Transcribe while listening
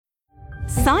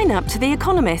Sign up to The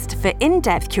Economist for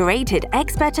in-depth curated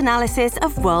expert analysis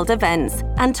of world events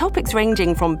and topics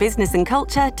ranging from business and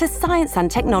culture to science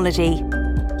and technology.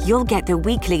 You'll get the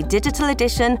weekly digital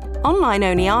edition,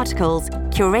 online-only articles,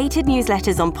 curated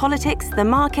newsletters on politics, the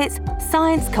markets,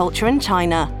 science, culture, and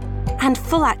China, and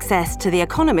full access to The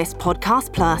Economist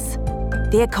Podcast Plus.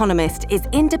 The Economist is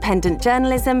independent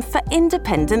journalism for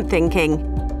independent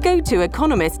thinking. Go to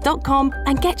economist.com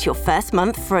and get your first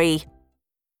month free.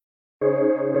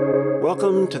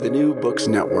 Welcome to the New Books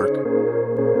Network.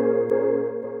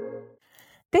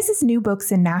 This is New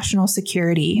Books in National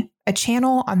Security, a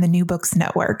channel on the New Books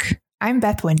Network. I'm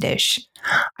Beth Windisch.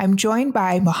 I'm joined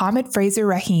by Muhammed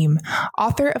Fraser-Rahim,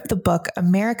 author of the book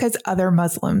America's Other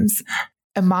Muslims,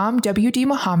 Imam W.D.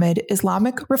 Muhammad,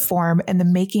 Islamic Reform and the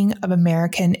Making of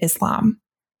American Islam.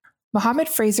 Muhammed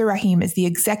Fraser-Rahim is the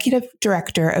executive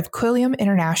director of Quilliam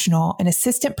International and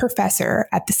assistant professor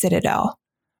at the Citadel.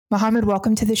 Muhammed,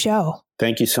 welcome to the show.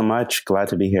 Thank you so much. Glad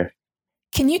to be here.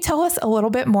 Can you tell us a little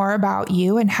bit more about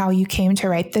you and how you came to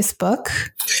write this book?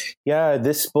 Yeah,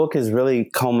 this book is really a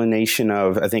culmination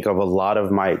of a lot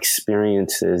of my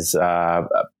experiences,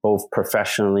 both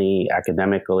professionally,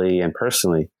 academically, and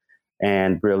personally.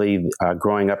 And really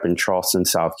growing up in Charleston,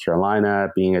 South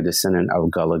Carolina, being a descendant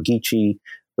of Gullah Geechee,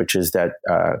 which is that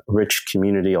rich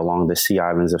community along the Sea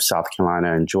Islands of South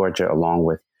Carolina and Georgia, along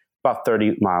with about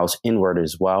 30 miles inward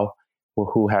as well,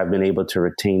 who have been able to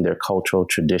retain their cultural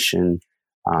tradition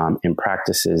and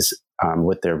practices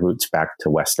with their roots back to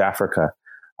West Africa.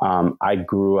 I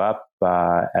grew up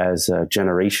as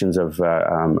generations of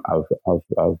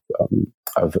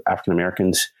African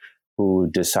Americans who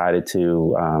decided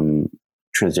to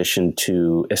transition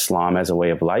to Islam as a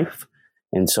way of life.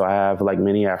 And so I have, like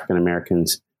many African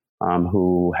Americans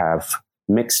who have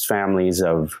mixed families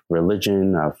of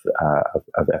religion, of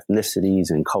ethnicities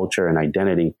and culture and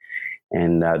identity.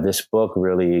 And this book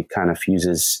really kind of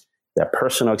fuses that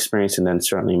personal experience and then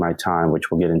certainly my time,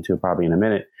 which we'll get into probably in a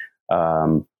minute,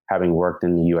 having worked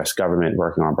in the U.S. government,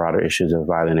 working on broader issues of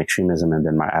violent extremism, and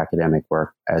then my academic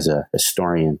work as a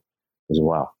historian as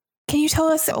well. Can you tell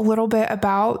us a little bit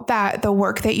about the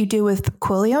work that you do with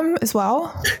Quilliam as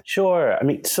well? Sure.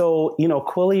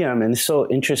 Quilliam, and it's so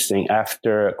interesting.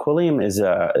 Quilliam is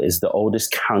the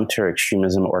oldest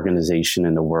counter-extremism organization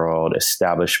in the world,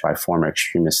 established by former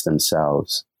extremists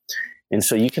themselves. And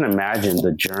so you can imagine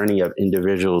the journey of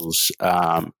individuals'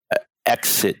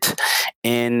 exit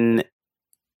in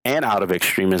and out of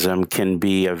extremism can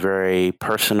be a very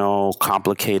personal,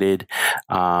 complicated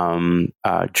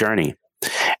journey.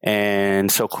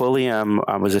 And so Quilliam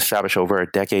was established over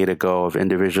a decade ago of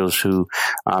individuals who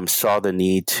saw the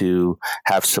need to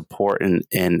have support in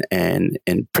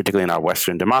particularly in our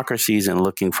Western democracies, and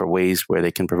looking for ways where they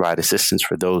can provide assistance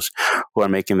for those who are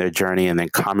making their journey, and then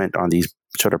comment on these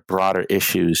sort of broader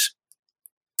issues,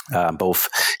 both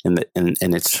in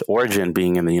its origin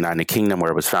being in the United Kingdom,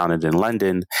 where it was founded in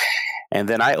London. And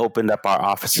then I opened up our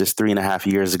offices 3.5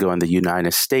 years ago in the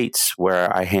United States,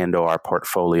 where I handle our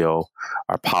portfolio,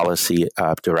 our policy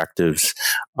directives,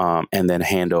 and then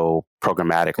handle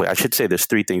programmatically. I should say there's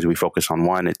three things we focus on.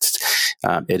 One,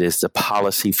 it is the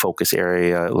policy focus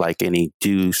area, like any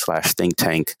do/think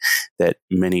tank that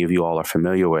many of you all are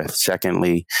familiar with.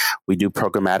 Secondly, we do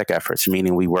programmatic efforts,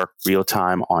 meaning we work real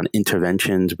time on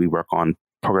interventions. We work on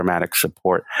programmatic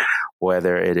support,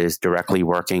 whether it is directly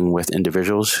working with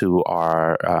individuals who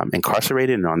are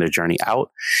incarcerated and on their journey out.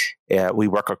 We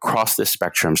work across the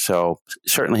spectrum. So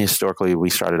certainly historically, we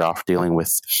started off dealing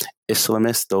with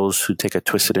Islamists, those who take a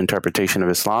twisted interpretation of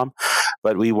Islam.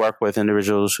 But we work with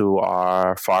individuals who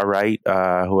are far right,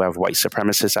 who have white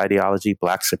supremacist ideology,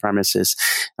 black supremacists.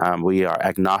 We are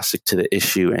agnostic to the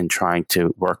issue and trying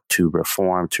to work to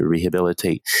reform, to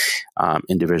rehabilitate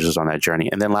individuals on that journey.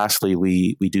 And then lastly,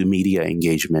 we do media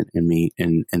engagement in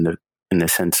the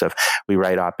sense of we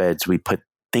write op-eds, we put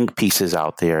think pieces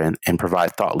out there and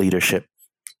provide thought leadership,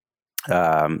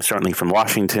 certainly from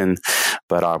Washington,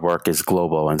 but our work is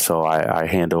global. And so I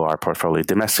handle our portfolio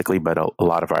domestically, but a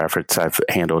lot of our efforts I've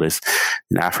handled is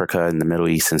in Africa, in the Middle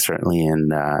East, and certainly in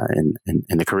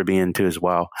the Caribbean too as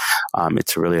well.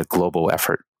 It's really a global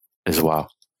effort as well.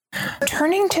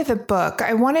 Turning to the book,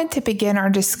 I wanted to begin our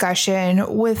discussion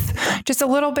with just a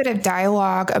little bit of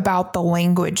dialogue about the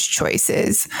language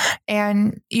choices.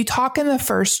 And you talk in the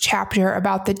first chapter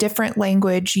about the different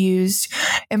language used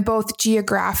in both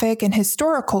geographic and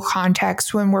historical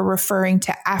context when we're referring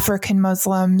to African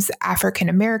Muslims, African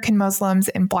American Muslims,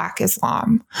 and Black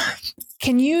Islam.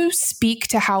 Can you speak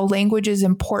to how language is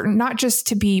important, not just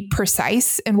to be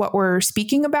precise in what we're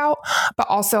speaking about, but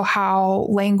also how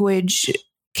language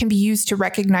can be used to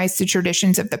recognize the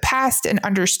traditions of the past and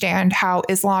understand how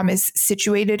Islam is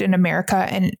situated in America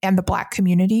and the Black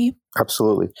community?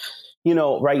 Absolutely.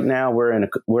 Right now we're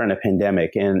in a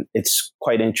pandemic, and it's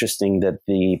quite interesting that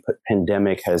the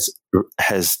pandemic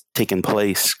has taken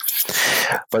place.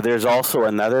 But there's also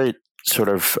another sort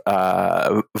of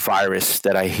virus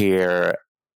that I hear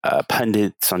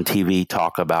pundits on TV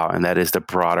talk about, and that is the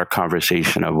broader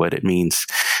conversation of what it means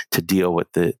to deal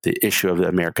with the issue of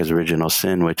America's original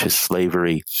sin, which is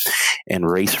slavery and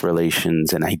race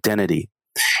relations and identity.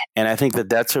 And I think that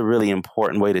that's a really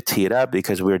important way to tee it up,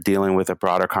 because we're dealing with a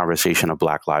broader conversation of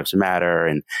Black Lives Matter,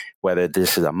 and whether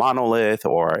this is a monolith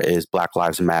or is Black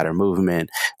Lives Matter movement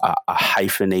a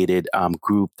hyphenated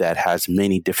group that has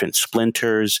many different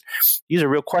splinters. These are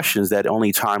real questions that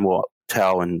only time will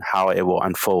tell and how it will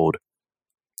unfold.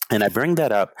 And I bring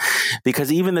that up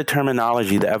because even the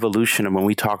terminology, the evolution of when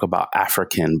we talk about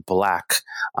African, Black,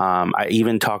 I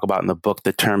even talk about in the book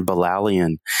the term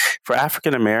Bilalian. For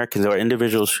African Americans or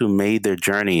individuals who made their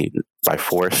journey by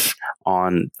force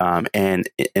on, and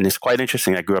it's quite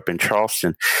interesting. I grew up in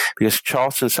Charleston, because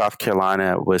Charleston, South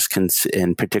Carolina was,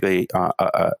 in particularly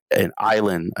an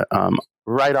island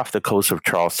right off the coast of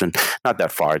Charleston, not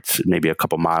that far, it's maybe a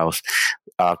couple miles.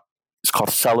 It's called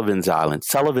Sullivan's Island.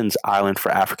 Sullivan's Island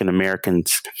for African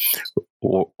Americans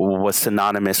was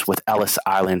synonymous with Ellis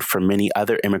Island for many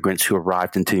other immigrants who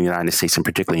arrived into the United States, and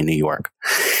particularly in New York.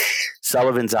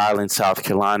 Sullivan's Island, South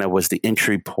Carolina, was the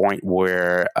entry point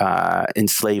where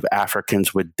enslaved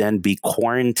Africans would then be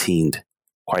quarantined.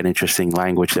 Quite interesting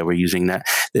language that we're using that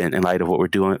in light of what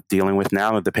we're dealing with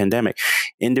now with the pandemic.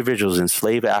 Individuals,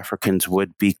 enslaved Africans,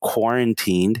 would be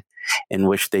quarantined, in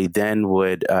which they then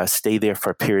would stay there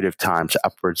for a period of time, so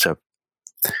upwards of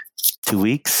 2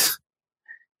 weeks,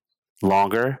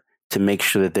 longer, to make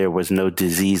sure that there was no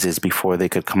diseases before they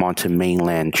could come onto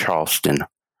mainland Charleston.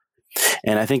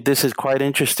 And I think this is quite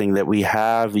interesting that we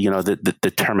have,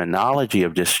 the terminology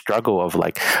of this struggle of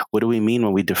like, what do we mean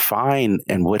when we define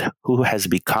and who has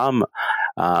become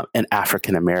an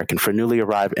African American for newly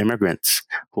arrived immigrants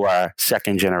who are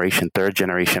second generation, third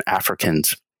generation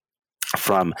Africans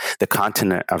from the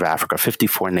continent of Africa,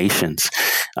 54 nations,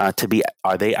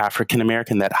 are they African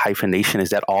American? That hyphenation, is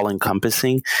that all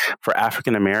encompassing for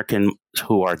African American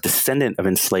who are descendant of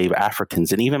enslaved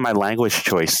Africans? And even my language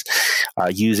choice,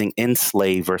 using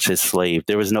enslaved versus slave,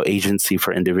 there was no agency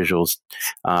for individuals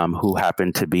who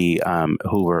happened to be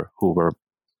who were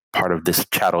part of this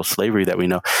chattel slavery that we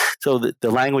know. So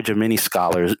the language of many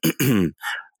scholars,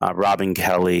 Robin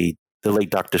Kelly, the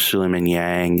late Dr. Suleiman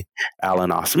Yang,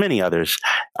 Alan Oss, many others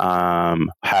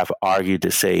have argued to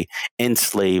say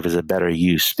enslave is a better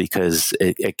use, because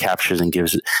it captures and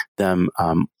gives them,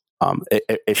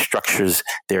 it structures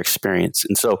their experience.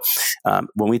 And so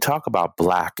when we talk about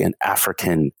Black and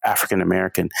African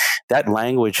American, that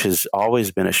language has always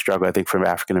been a struggle, I think, for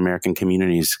African American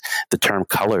communities, the term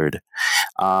colored.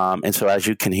 And so as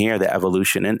you can hear, the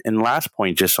evolution. And last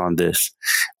point just on this,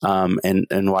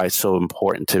 and why it's so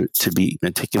important to be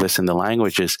meticulous in the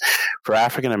language is for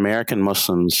African American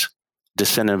Muslims,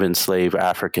 descendant of enslaved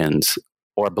Africans,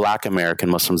 or Black American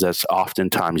Muslims, that's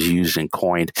oftentimes used and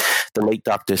coined. The late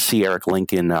Dr. C. Eric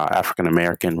Lincoln, African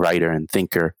American writer and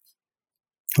thinker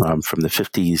from the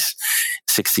 50s,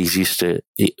 60s, used to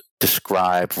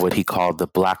describe what he called the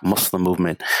Black Muslim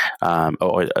movement,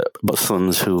 or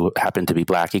Muslims who happened to be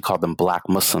Black. He called them Black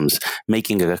Muslims,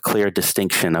 making a clear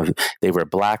distinction of they were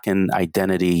Black in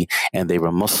identity and they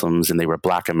were Muslims and they were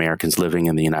Black Americans living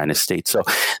in the United States. So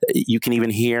you can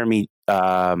even hear me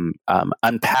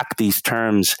unpack these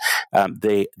terms.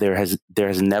 There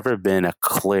has never been a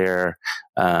clear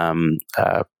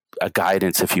a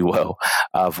guidance, if you will,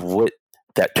 of what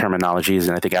that terminology is.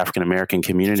 And I think African American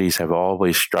communities have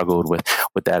always struggled with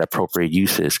that appropriate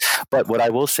uses. But what I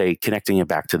will say, connecting it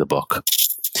back to the book,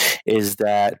 is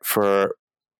that for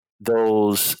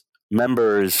those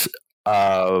members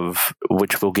of,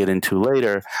 which we'll get into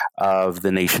later, of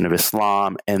the Nation of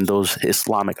Islam and those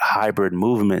Islamic hybrid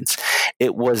movements,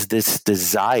 it was this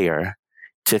desire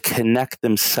to connect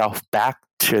themselves back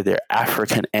to their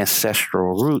African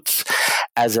ancestral roots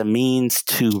as a means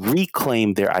to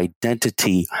reclaim their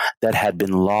identity that had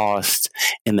been lost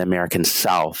in the American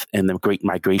South and the Great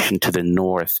Migration to the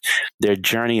North, their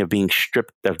journey of being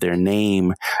stripped of their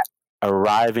name,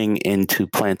 arriving into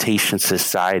plantation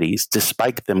societies,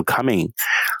 despite them coming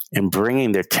and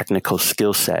bringing their technical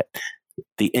skill set,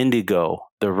 the indigo,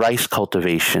 the rice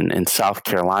cultivation in South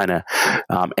Carolina,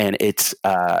 and its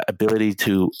ability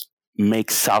to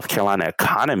make South Carolina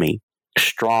economy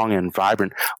strong and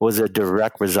vibrant was a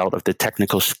direct result of the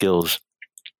technical skills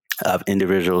of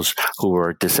individuals who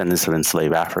were descendants of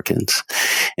enslaved Africans.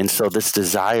 And so this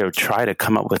desire to try to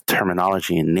come up with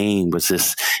terminology and name was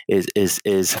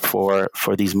is for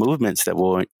these movements that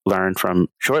we'll learn from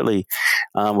shortly,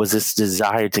 was this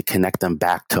desire to connect them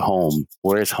back to home.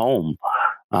 Where is home?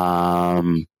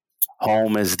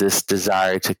 Home is this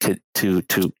desire to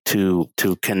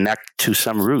connect to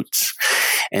some roots.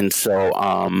 And so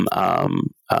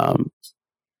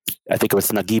I think it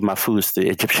was Naguib Mahfouz, the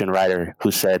Egyptian writer,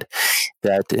 who said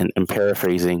that, in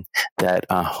paraphrasing, that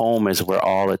home is where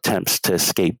all attempts to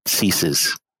escape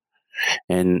ceases.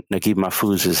 And Naguib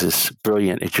Mahfouz is this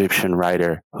brilliant Egyptian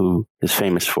writer who is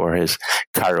famous for his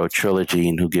Cairo trilogy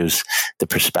and who gives the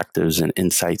perspectives and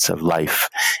insights of life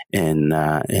in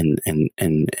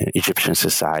Egyptian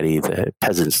society. The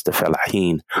peasants, the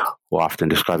fellahin, who often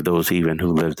describe those even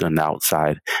who lived on the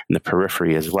outside in the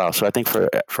periphery as well. So I think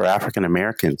for African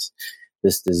Americans,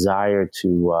 this desire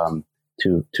to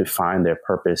find their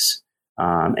purpose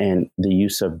and the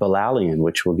use of Bilalian,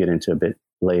 which we'll get into a bit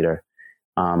later,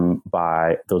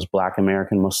 by those Black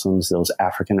American Muslims, those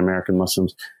African American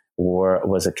Muslims,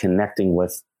 was a connecting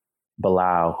with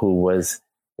Bilal, who was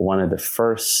one of the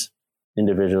first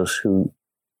individuals who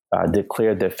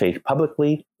declared their faith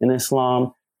publicly in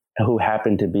Islam, who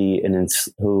happened to be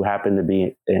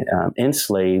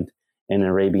enslaved in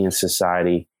Arabian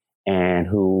society, and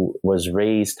who was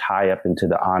raised high up into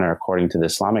the honor according to the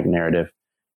Islamic narrative,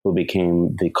 who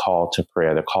became the caller to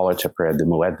prayer, the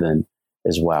mueddin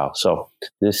as well. So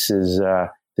this is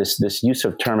this use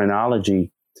of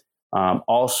terminology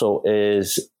also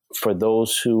is for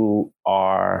those who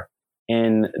are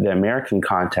in the American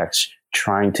context,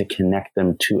 trying to connect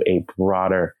them to a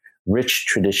broader, rich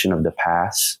tradition of the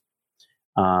past,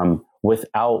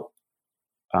 without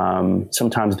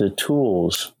sometimes the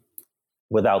tools,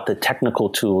 without the technical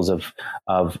tools of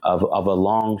a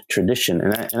long tradition.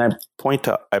 And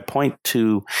I point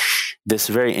to this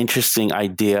very interesting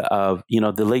idea of,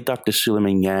 the late Dr.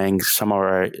 Suleiman Yang,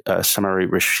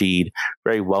 Samari Rashid,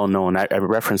 very well known. I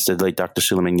referenced the late Dr.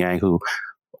 Suleiman Yang, who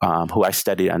I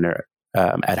studied under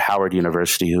at Howard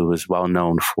University, who was well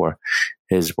known for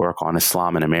his work on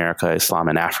Islam in America, Islam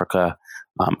in Africa,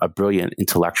 a brilliant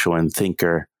intellectual and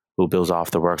thinker who builds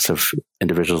off the works of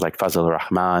individuals like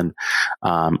Fraser-Rahim,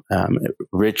 a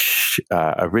rich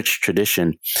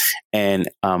tradition. And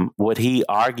what he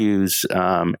argues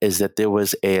is that there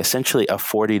was essentially a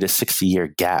 40 to 60 year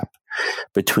gap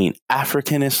between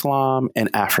African Islam and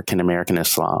African American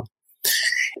Islam.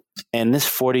 And this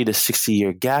 40 to 60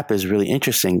 year gap is really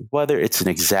interesting. Whether it's an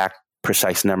exact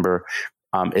precise number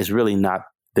is really not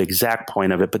the exact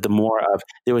point of it, but the more of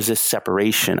there was this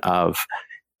separation of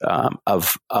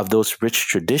those rich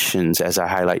traditions, as I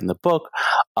highlight in the book,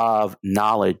 of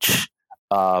knowledge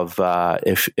of,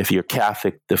 if you're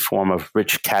Catholic, the form of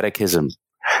rich catechism,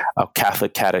 of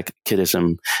Catholic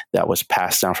catechism that was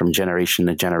passed down from generation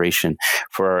to generation.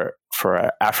 For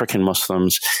African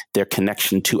Muslims, their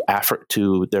connection to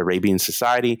the Arabian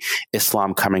society,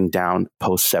 Islam coming down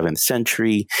post 7th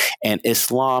century, and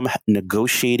Islam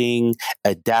negotiating,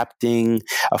 adapting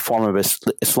a form of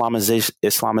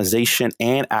Islamization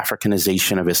and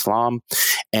Africanization of Islam,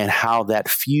 and how that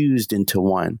fused into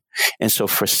one. And so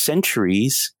for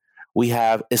centuries, we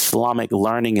have Islamic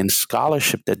learning and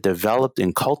scholarship that developed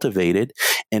and cultivated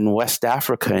in West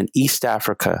Africa and East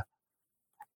Africa,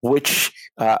 which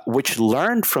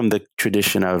learned from the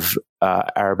tradition of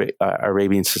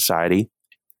Arabian society,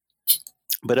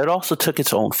 but it also took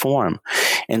its own form.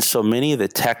 And so many of the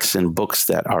texts and books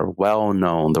that are well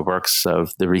known, the works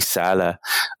of the Risala,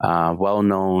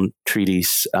 well-known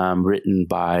treatise written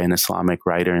by an Islamic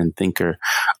writer and thinker,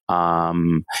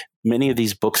 many of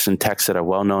these books and texts that are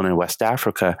well known in West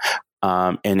Africa,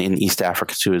 and in East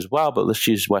Africa too as well, but let's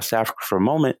use West Africa for a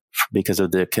moment because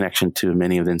of the connection to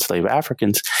many of the enslaved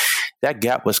Africans. That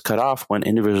gap was cut off when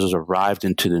individuals arrived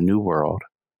into the New World.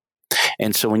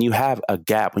 And so when you have a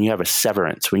gap, when you have a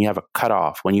severance, when you have a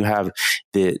cutoff, when you have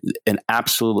an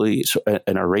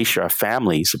erasure of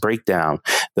families, a breakdown,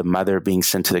 the mother being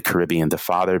sent to the Caribbean, the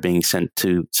father being sent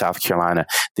to South Carolina,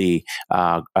 the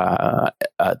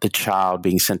child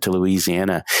being sent to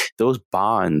Louisiana, those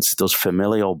bonds, those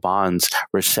familial bonds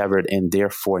were severed, and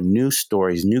therefore new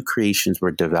stories, new creations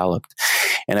were developed.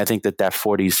 And I think that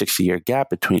 40 to 60 year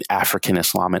gap between African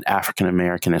Islam and African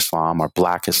American Islam or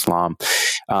Black Islam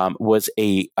was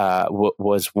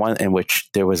one in which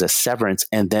there was a severance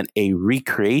and then a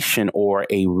recreation or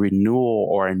a renewal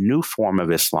or a new form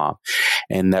of Islam.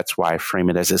 And that's why I frame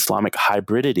it as Islamic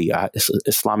hybridity,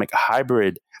 Islamic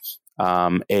hybrid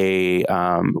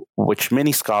which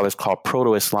many scholars call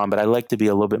proto-Islam, but I like to be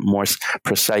a little bit more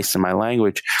precise in my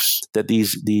language, that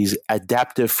these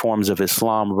adaptive forms of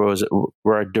Islam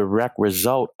were a direct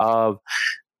result of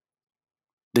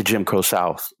the Jim Crow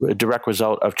South, a direct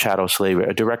result of chattel slavery,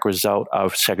 a direct result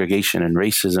of segregation and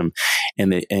racism,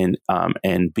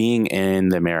 and being in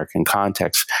the American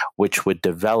context, which would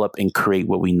develop and create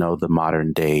what we know the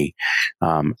modern day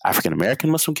African American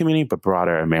Muslim community, but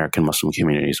broader American Muslim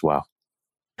community as well.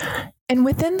 And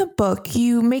within the book,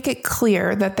 you make it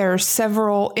clear that there are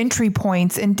several entry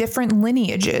points in different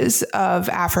lineages of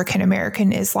African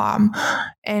American Islam.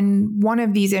 And one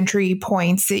of these entry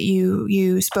points that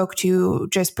you spoke to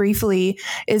just briefly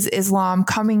is Islam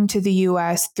coming to the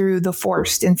U.S. through the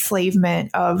forced enslavement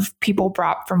of people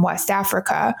brought from West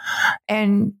Africa.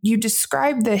 And you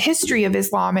describe the history of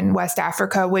Islam in West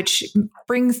Africa, which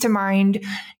brings to mind,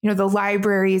 the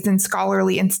libraries and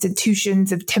scholarly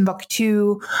institutions of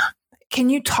Timbuktu. Can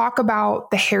you talk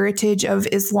about the heritage of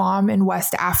Islam in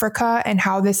West Africa and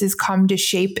how this has come to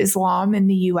shape Islam in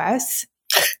the U.S.?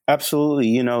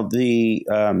 Absolutely. In the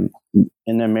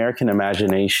American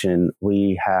imagination,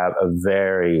 we have a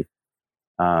very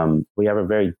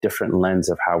different lens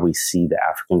of how we see the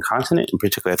African continent, in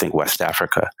particular, I think West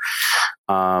Africa.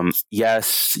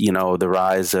 Yes, the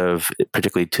rise of,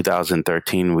 particularly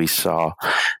 2013, we saw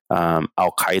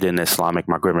Al-Qaeda in Islamic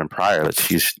Maghreb, and prior,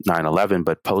 let's use 9/11,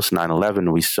 but post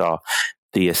 9/11, we saw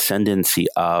the ascendancy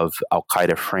of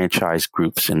Al-Qaeda franchise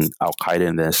groups, and Al-Qaeda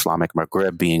in the Islamic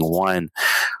Maghreb being one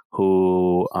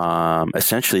who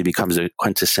essentially becomes a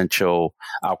quintessential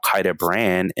Al-Qaeda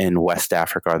brand in West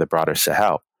Africa or the broader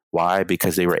Sahel. Why?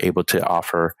 Because they were able to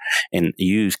offer and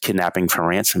use kidnapping for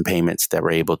ransom payments that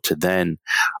were able to then,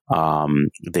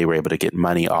 they were able to get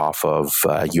money off of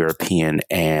European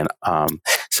and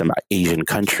some Asian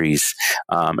countries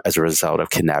as a result of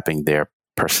kidnapping their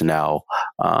personnel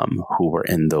who were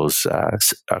in those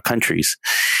countries.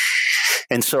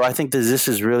 And so I think that this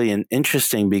is really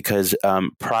interesting because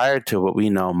prior to what we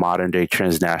know modern day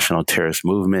transnational terrorist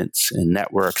movements and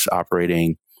networks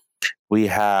operating, we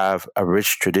have a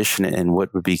rich tradition in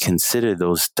what would be considered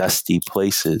those dusty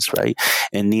places, right?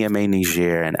 In Niamey,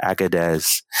 Niger, and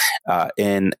Agadez,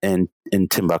 in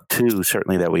Timbuktu,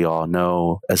 certainly that we all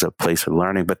know as a place of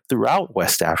learning, but throughout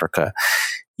West Africa,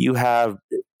 you have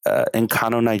in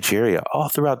Kano, Nigeria, all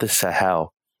throughout the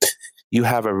Sahel, you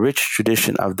have a rich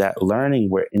tradition of that learning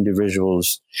where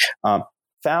individuals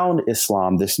found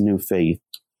Islam, this new faith,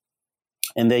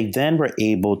 and they then were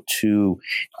able to,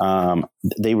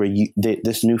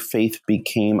 this new faith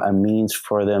became a means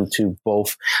for them to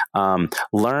both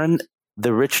learn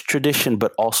the rich tradition,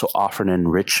 but also offer an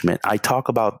enrichment. I talk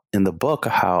about in the book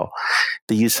how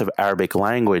the use of Arabic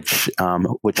language,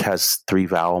 which has 3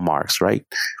 vowel marks, right?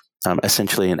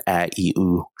 Essentially an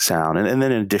a-e-u sound, and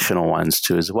then additional ones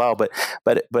too as well. But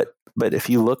if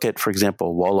you look at, for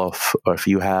example, Wolof, or if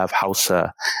you have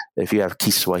Hausa, if you have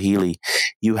Kiswahili,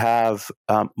 you have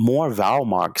more vowel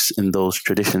marks in those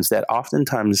traditions that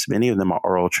oftentimes many of them are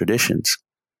oral traditions.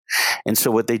 And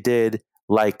so what they did,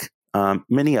 like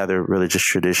many other religious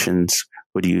traditions,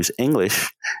 would use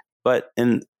English, but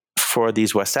for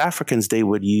these West Africans, they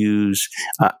would use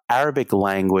Arabic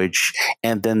language,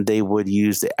 and then they would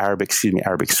use the Arabic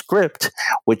script,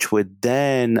 which would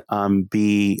then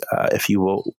be, if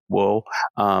you will,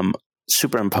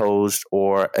 superimposed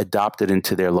or adopted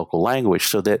into their local language.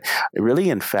 So that really,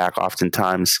 in fact,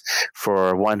 oftentimes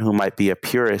for one who might be a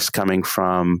purist coming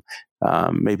from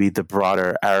maybe the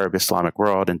broader Arab Islamic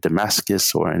world in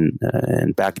Damascus or in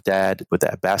Baghdad, with the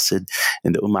Abbasid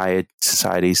and the Umayyad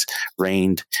societies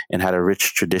reigned and had a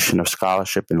rich tradition of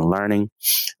scholarship and learning.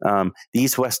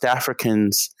 These West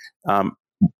Africans,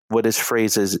 what is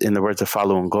phrased as, in the words of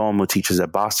Falun Gong, who teaches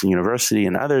at Boston University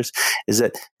and others, is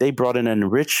that they brought an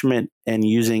enrichment in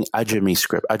using Ajami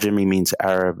script. Ajami means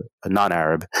Arab,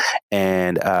 non-Arab.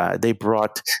 And they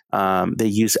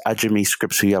use Ajami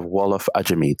script. So you have Wolof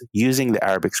Ajami, using the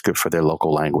Arabic script for their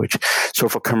local language. So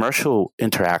for commercial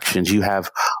interactions, you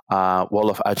have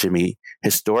Wolof Ajami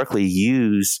historically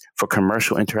used for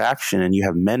commercial interaction. And you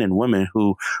have men and women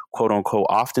who, quote unquote,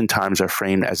 oftentimes are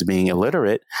framed as being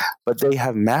illiterate, but they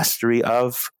have mastery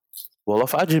of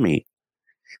Wolof Ajami.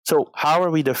 So how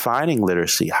are we defining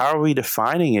literacy? How are we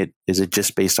defining it? Is it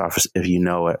just based off, if you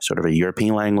know, a sort of a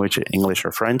European language, English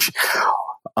or French?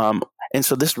 And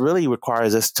so this really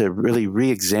requires us to really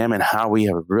re-examine how we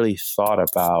have really thought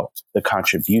about the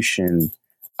contribution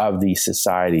of these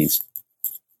societies.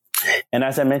 And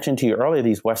as I mentioned to you earlier,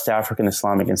 these West African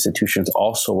Islamic institutions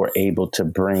also were able to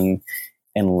bring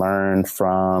and learn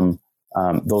from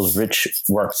those rich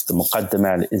works, the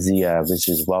Muqaddimah al-Izziya, which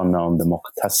is well known, the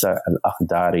Muqtasar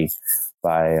al-Akhdari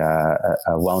by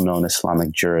a well-known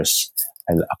Islamic jurist,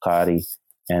 al-Aqari,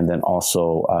 and then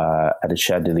also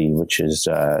al-Shadili, which is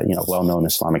well-known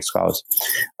Islamic scholars,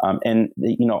 and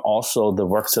also the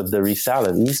works of the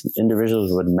Risala. These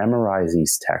individuals would memorize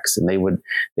these texts, and they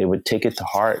would take it to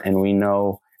heart. And we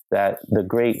know that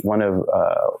one of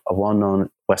a well-known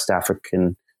West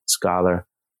African scholar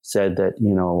said that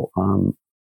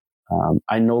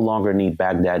I no longer need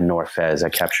Baghdad nor Fez. I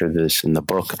captured this in the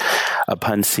book.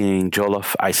 Upon seeing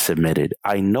Jollof, I submitted.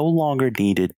 I no longer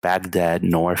needed Baghdad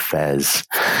nor Fez.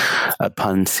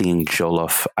 Upon seeing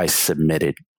Jollof, I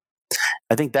submitted.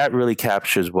 I think that really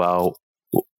captures well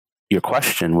your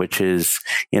question, which is,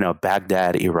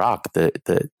 Baghdad, Iraq,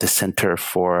 the center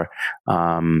for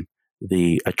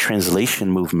the translation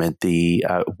movement, the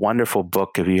wonderful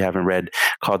book, if you haven't read,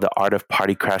 called The Art of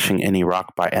Party Crashing in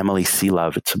Iraq by Emily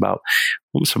Seelove. It's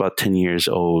almost about 10 years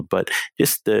old, but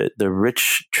just the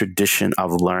rich tradition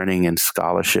of learning and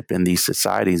scholarship in these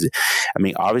societies. I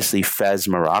mean, obviously Fez,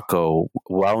 Morocco,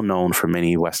 well known for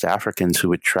many West Africans who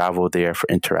would travel there for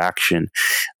interaction.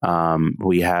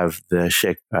 We have the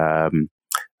Sheikh,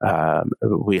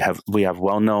 we have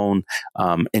well-known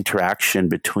interaction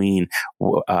between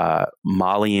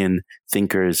Malian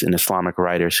thinkers and Islamic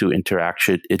writers who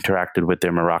interacted with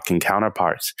their Moroccan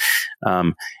counterparts,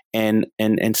 and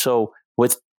so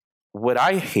with what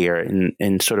I hear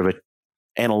in sort of an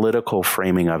analytical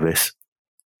framing of this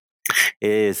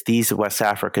is these West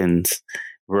Africans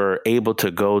were able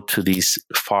to go to these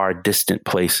far distant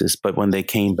places, but when they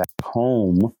came back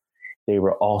home, they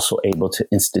were also able to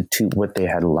institute what they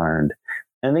had learned.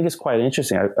 And I think it's quite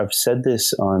interesting. I've said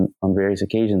this on various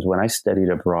occasions. When I studied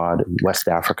abroad in West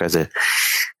Africa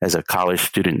as a college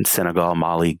student in Senegal,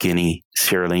 Mali, Guinea,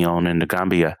 Sierra Leone, and the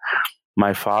Gambia,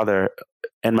 my father,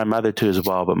 and my mother too as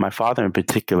well, but my father in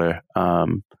particular,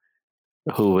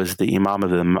 who was the imam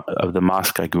of the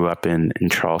mosque I grew up in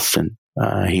Charleston,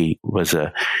 he was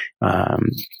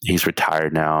he's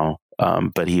retired now.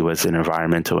 But he was an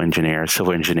environmental engineer,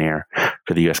 civil engineer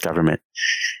for the U.S. government,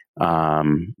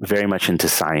 very much into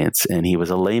science. And he was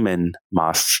a layman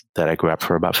mosque that I grew up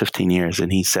for about 15 years.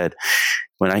 And he said,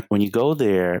 when you go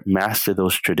there, master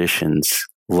those traditions,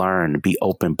 learn, be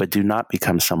open, but do not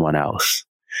become someone else.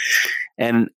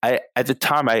 And at the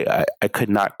time, I could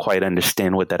not quite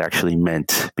understand what that actually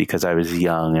meant because I was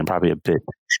young and probably a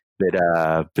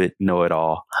bit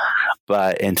know-it-all,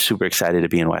 and super excited to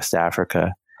be in West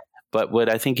Africa. But what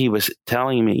I think he was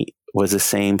telling me was the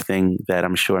same thing that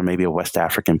I'm sure maybe a West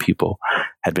African people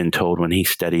had been told when he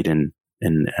studied in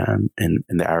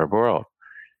the Arab world,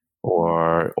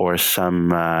 or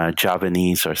some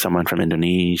Javanese or someone from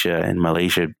Indonesia and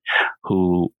Malaysia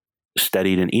who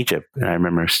studied in Egypt. And I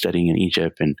remember studying in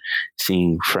Egypt and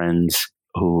seeing friends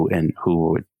who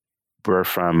were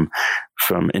from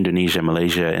Indonesia,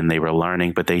 Malaysia, and they were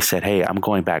learning, but they said, "Hey, I'm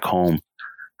going back home.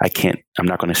 I'm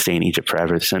not going to stay in Egypt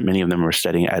forever." So many of them were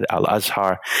studying at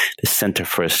Al-Azhar, the Center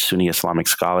for Sunni Islamic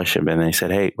Scholarship. And they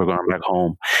said, "Hey, we're going back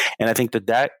home." And I think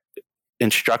that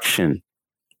instruction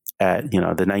at,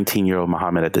 the 19-year-old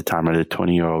Muhammad at the time, or the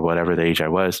 20-year-old, whatever the age I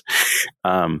was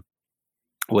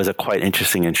a quite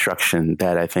interesting instruction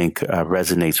that I think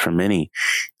resonates for many,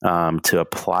 to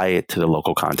apply it to the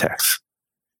local context.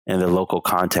 And the local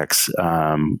context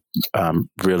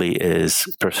really is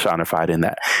personified in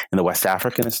the West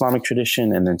African Islamic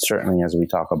tradition, and then certainly as we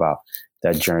talk about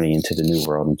that journey into the New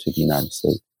World, into the United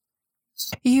States.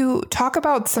 You talk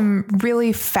about some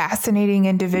really fascinating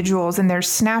individuals, and there's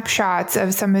snapshots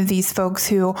of some of these folks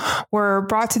who were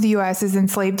brought to the U.S. as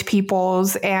enslaved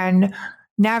peoples and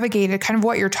navigated kind of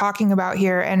what you're talking about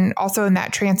here, and also in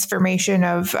that transformation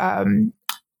of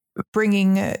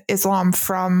bringing Islam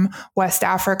from West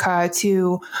Africa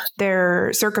to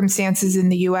their circumstances in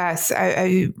the U.S.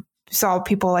 I saw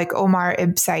people like Omar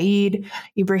Ibn Said,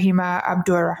 Ibrahima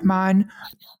Abdurrahman.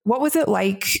 What was it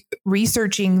like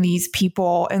researching these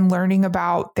people and learning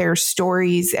about their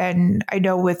stories? And I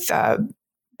know with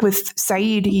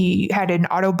Said, he had an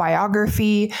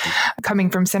autobiography coming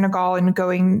from Senegal and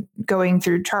going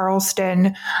through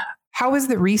Charleston. How was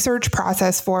the research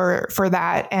process for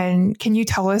that? And can you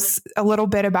tell us a little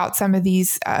bit about some of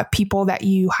these people that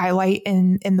you highlight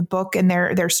in the book and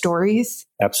their stories?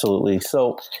 Absolutely.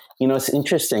 So, it's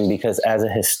interesting because as a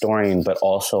historian, but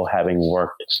also having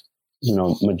worked,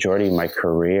 majority of my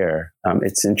career,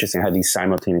 it's interesting how these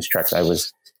simultaneous tracks. I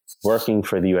was working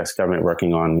for the U.S. government,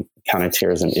 working on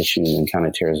counterterrorism issues and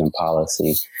counterterrorism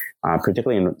policy,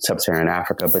 particularly in sub-Saharan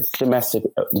Africa, but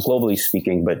globally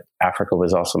speaking, but Africa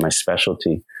was also my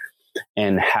specialty.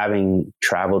 And having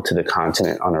traveled to the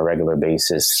continent on a regular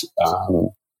basis,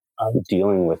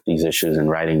 dealing with these issues and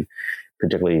writing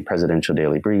particularly presidential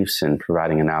daily briefs and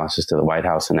providing analysis to the White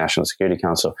House and National Security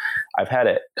Council, I've had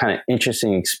a kind of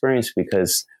interesting experience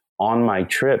because on my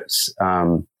trips,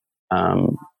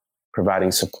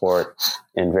 providing support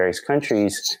in various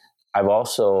countries, I've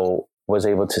also was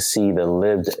able to see the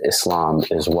lived Islam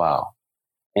as well.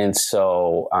 And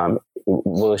so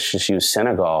we'll just use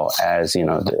Senegal as,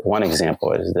 one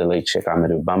example is the late Sheikh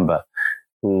Ahmadou Bamba,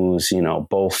 who's,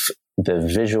 both the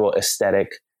visual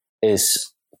aesthetic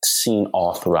is seen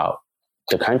all throughout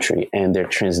the country and their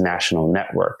transnational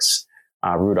networks.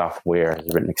 Rudolph Ware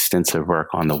has written extensive work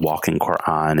on the walking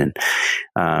Quran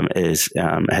and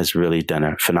has really done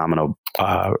a phenomenal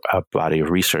body of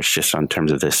research just on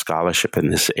terms of this scholarship in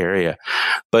this area.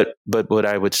 But what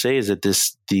I would say is that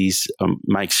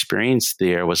my experience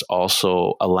there was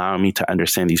also allowing me to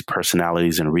understand these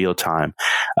personalities in real time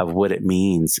of what it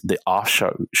means, the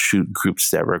offshoot groups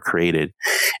that were created.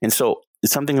 And so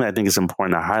it's something that I think is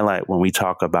important to highlight when we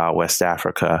talk about West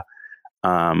Africa,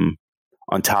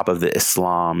 on top of the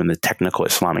Islam and the technical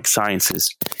Islamic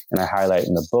sciences. And I highlight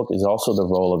in the book is also the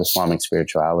role of Islamic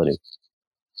spirituality.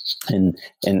 And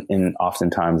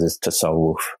oftentimes it's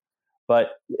tasawwuf.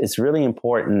 But it's really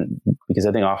important because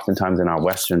I think oftentimes in our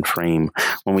Western frame,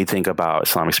 when we think about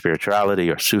Islamic spirituality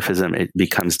or Sufism, it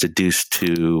becomes deduced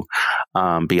to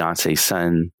Beyonce's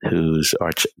son,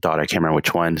 or daughter, I can't remember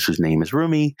which one, whose name is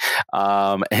Rumi.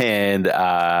 And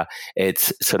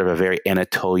it's sort of a very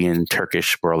Anatolian,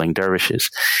 Turkish whirling dervishes.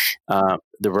 The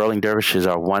whirling dervishes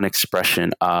are one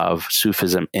expression of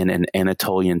Sufism in an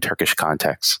Anatolian Turkish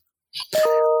context.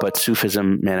 But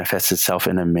Sufism manifests itself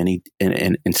in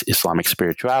Islamic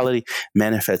spirituality,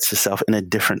 manifests itself in a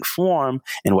different form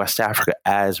in West Africa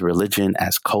as religion,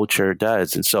 as culture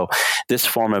does. And so this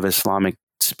form of Islamic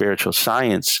spiritual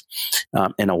science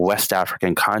in a West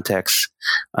African context,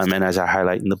 and as I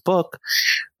highlight in the book,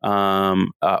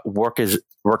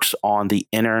 works on the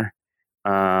inner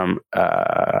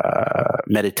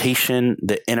meditation,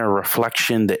 the inner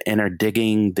reflection, the inner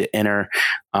digging, the inner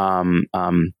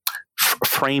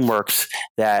frameworks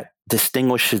that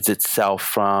distinguishes itself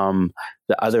from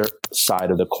the other side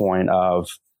of the coin of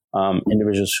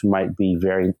individuals who might be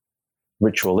very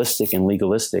ritualistic and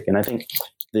legalistic. And I think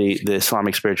the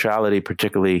Islamic spirituality,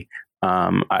 particularly,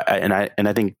 I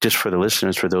think just for the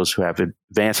listeners, for those who have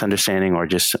advanced understanding or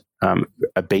just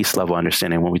a base level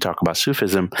understanding, when we talk about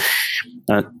Sufism,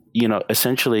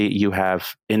 essentially you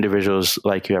have individuals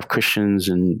like you have Christians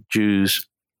and Jews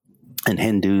and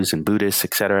Hindus and Buddhists,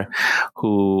 et cetera,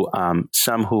 who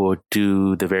some who will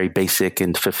do the very basic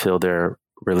and fulfill their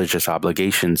religious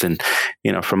obligations. And,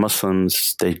 for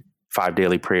Muslims, 5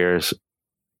 daily prayers,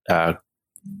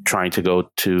 trying to go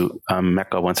to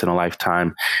Mecca once in a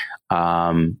lifetime,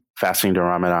 fasting during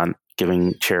Ramadan,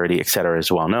 giving charity, et cetera,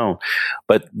 is well known.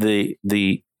 But the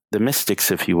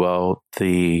mystics, if you will,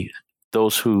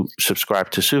 those who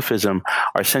subscribe to Sufism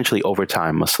are essentially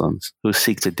overtime Muslims who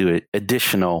seek to do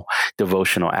additional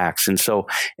devotional acts. And so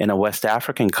in a West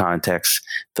African context,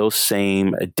 those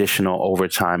same additional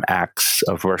overtime acts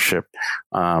of worship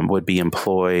would be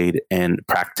employed and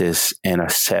practiced in a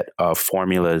set of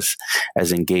formulas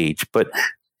as engaged. But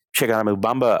Sheikh Ahmadou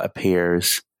Bamba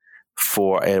appears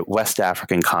for a West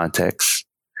African context,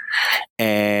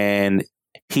 and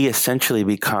he essentially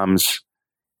becomes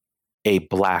a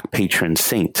Black patron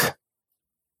saint.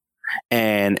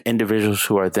 And individuals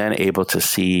who are then able to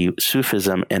see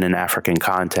Sufism in an African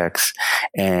context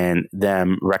and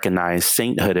them recognize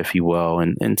sainthood, if you will.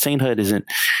 And sainthood isn't,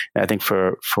 I think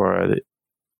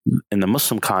in the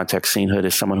Muslim context, sainthood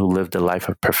is someone who lived a life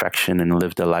of perfection and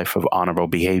lived a life of honorable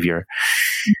behavior.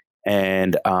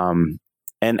 And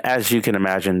as you can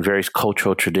imagine, various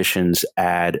cultural traditions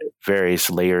add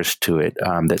various layers to it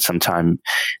that sometimes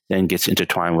then gets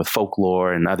intertwined with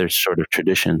folklore and other sort of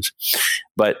traditions.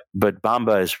 But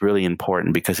Bamba is really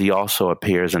important because he also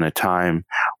appears in a time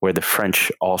where the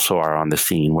French also are on the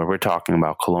scene, where we're talking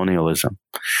about colonialism.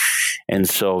 And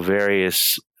so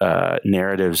various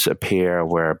narratives appear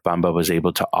where Bamba was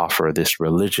able to offer this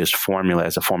religious formula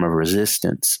as a form of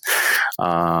resistance.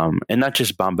 And not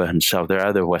just Bamba himself, there are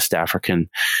other West African,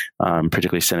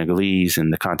 particularly Senegalese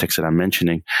in the context that I'm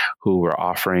mentioning, who were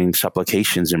offering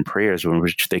supplications and prayers in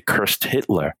which they cursed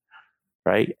Hitler.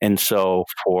 Right. And so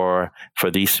for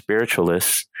these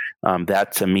spiritualists,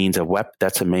 that's a means of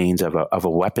a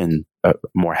weapon, a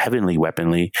more heavenly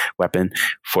weapon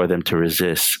for them to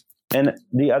resist. And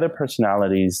the other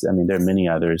personalities, I mean, there are many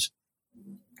others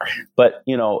But,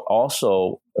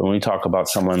 also when we talk about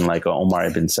someone like Omar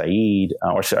ibn Said,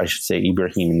 or I should say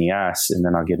Ibrahim Niyas, and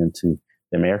then I'll get into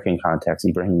the American context.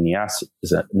 Ibrahim Niyas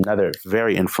is another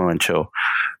very influential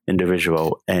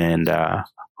individual, and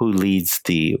who leads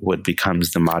what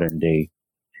becomes the modern day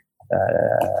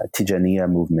Tijaniya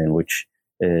movement, which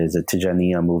is a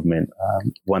Tijaniya movement,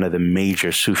 one of the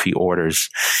major Sufi orders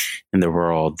in the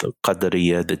world, the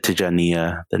Qadariya, the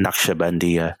Tijaniya, the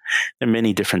Naqshbandiya. There are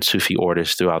many different Sufi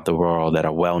orders throughout the world that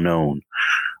are well known.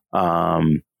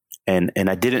 And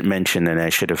I didn't mention, and I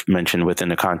should have mentioned within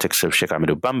the context of Sheikh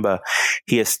Ahmadou Bamba,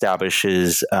 he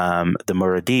establishes the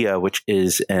Muridiyya, which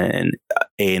is an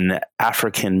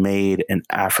African-made and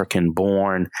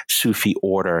African-born Sufi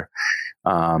order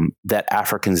that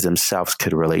Africans themselves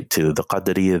could relate to. The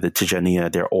Qadariya, the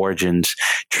Tijaniya, their origins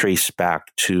trace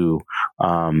back to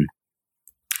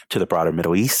the broader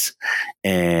Middle East.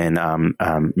 And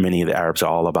many of the Arabs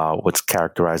are all about what's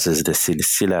characterized as the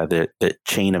silsila, the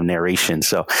chain of narration.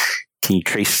 So can you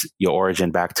trace your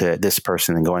origin back to this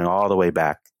person and going all the way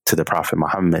back to the Prophet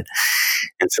Muhammad?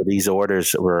 And so these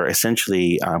orders were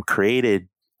essentially created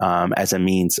as a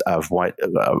means of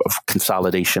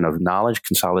consolidation of knowledge,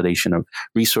 consolidation of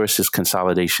resources,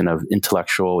 consolidation of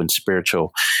intellectual and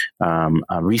spiritual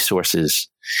resources.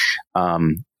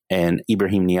 And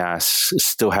Ibrahim Niyas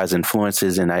still has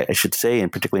influences, and I should say,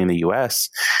 and particularly in the U.S.,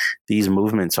 these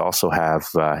movements also have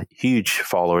huge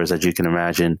followers, as you can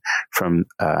imagine, from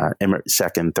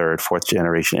second, third, fourth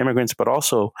generation immigrants, but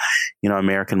also,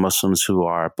 American Muslims who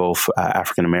are both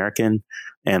African American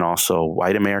and also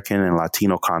white American and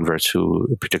Latino converts,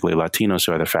 who, particularly Latinos,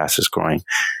 who are the fastest growing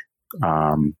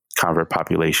convert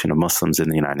population of Muslims in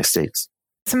the United States.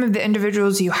 Some of the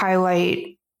individuals you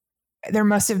highlight, there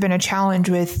must have been a challenge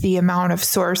with the amount of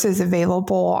sources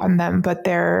available on them, but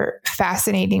they're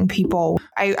fascinating people.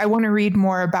 I want to read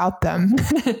more about them.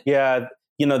 Yeah,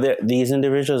 these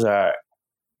individuals are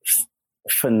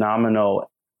phenomenal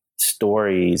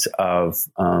stories of,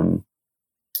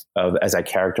 as I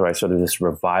characterize, sort of this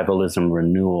revivalism,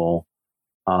 renewal.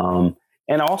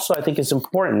 And also, I think it's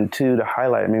important to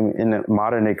highlight, in the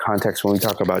modern day context, when we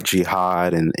talk about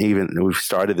jihad, and even we've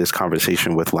started this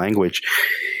conversation with language,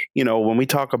 when we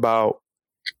talk about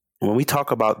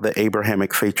the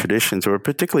Abrahamic faith traditions, or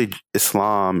particularly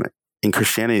Islam and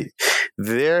Christianity,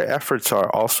 their efforts are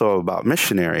also about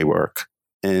missionary work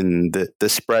and the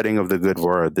spreading of the good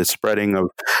word, the spreading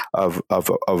of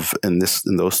in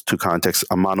those two contexts,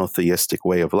 a monotheistic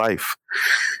way of life,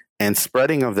 and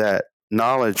spreading of that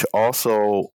knowledge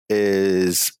also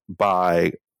is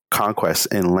by conquest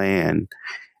and land.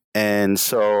 And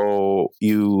so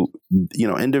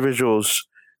individuals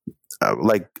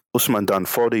like Usman Dan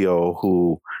Fodio,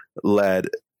 who led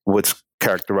what's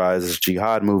characterized as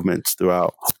jihad movements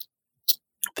throughout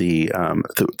the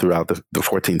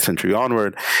 14th century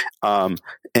onward, and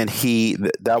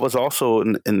that was also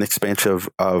an expansion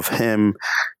of him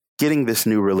getting this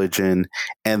new religion,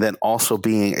 and then also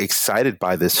being excited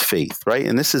by this faith, right?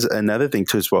 And this is another thing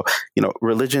too as well.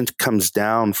 Religion comes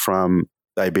down from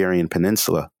the Iberian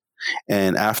Peninsula,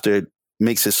 and after it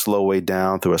makes its slow way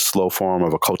down through a slow form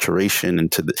of acculturation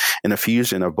and a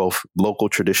fusion of both local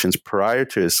traditions prior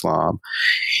to Islam,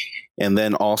 and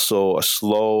then also a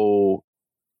slow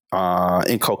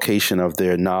inculcation of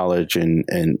their knowledge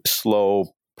and slow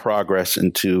progress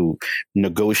into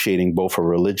negotiating both a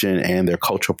religion and their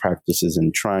cultural practices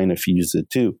and trying to fuse the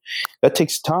two. That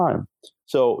takes time.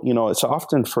 So, it's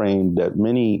often framed that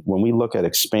when we look at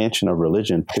expansion of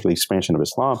religion, particularly expansion of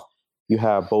Islam, you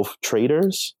have both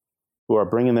traders who are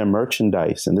bringing their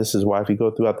merchandise. And this is why if you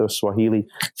go throughout the Swahili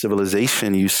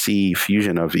civilization, you see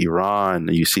fusion of Iran,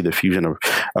 you see the fusion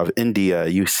of India,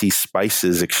 you see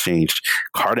spices exchanged,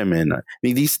 cardamom.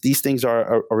 These things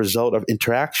are a result of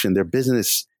interaction, they're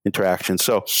business interaction.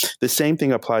 So the same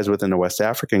thing applies within the West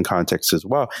African context as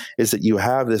well, is that you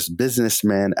have this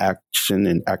businessman action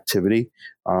and activity,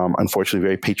 unfortunately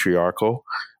very patriarchal.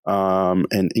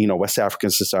 And, West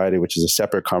African society, which is a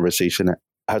separate conversation,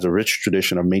 has a rich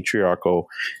tradition of matriarchal.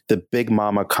 The big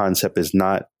mama concept is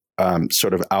not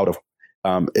sort of out of,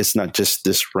 it's not just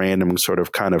this random sort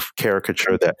of kind of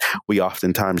caricature that we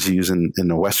oftentimes use in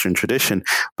the Western tradition,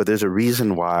 but there's a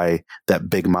reason why that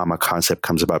big mama concept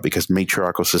comes about, because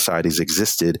matriarchal societies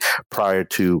existed prior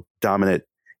to dominant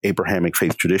Abrahamic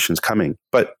faith traditions coming.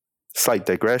 But slight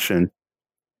digression.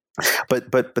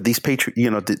 But these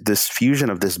this fusion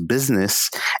of this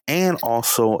business, and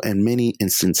also in many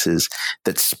instances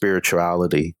that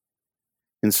spirituality.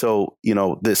 And so,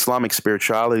 the Islamic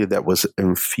spirituality that was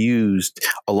infused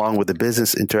along with the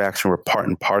business interaction were part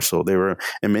and parcel. They were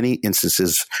in many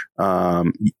instances,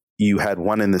 you had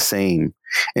one and the same.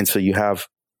 And so you have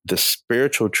the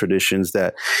spiritual traditions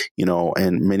that,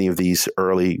 and many of these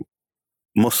early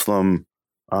Muslim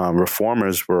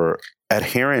reformers were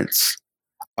adherents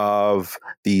of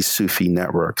these Sufi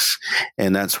networks.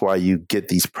 And that's why you get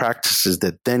these practices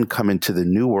that then come into the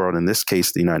New World, in this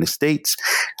case, the United States,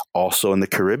 also in the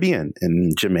Caribbean,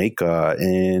 in Jamaica,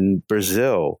 in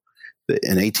Brazil.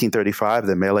 In 1835,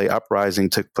 the Malay Uprising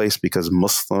took place because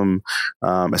Muslim,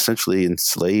 essentially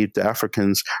enslaved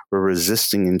Africans were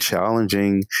resisting and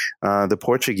challenging the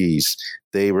Portuguese.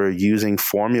 They were using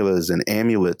formulas and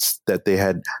amulets that they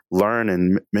had learned,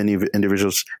 and many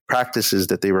individuals' practices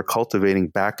that they were cultivating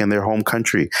back in their home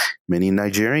country, many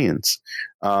Nigerians.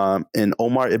 And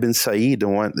Omar ibn Said,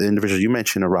 the individual you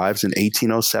mentioned, arrives in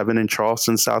 1807 in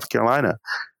Charleston, South Carolina.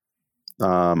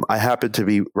 I happen to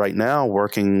be right now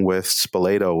working with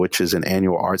Spoleto, which is an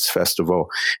annual arts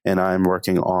festival, and I'm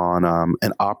working on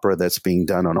an opera that's being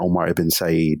done on Omar ibn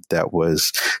Said that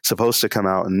was supposed to come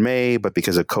out in May, but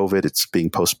because of COVID, it's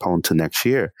being postponed to next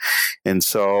year. And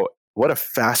so what a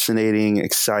fascinating,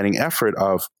 exciting effort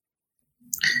of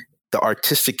the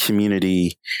artistic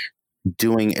community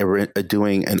doing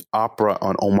an opera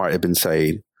on Omar ibn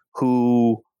Said,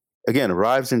 who, again,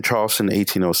 arrives in Charleston in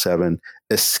 1807,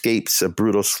 escapes a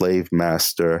brutal slave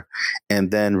master,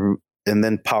 and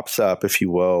then pops up, if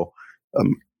you will,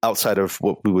 outside of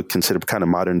what we would consider kind of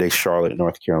modern day Charlotte,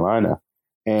 North Carolina.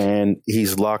 And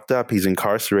he's locked up. He's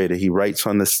incarcerated. He writes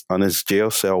on his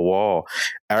jail cell wall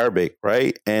Arabic,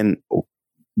 right? And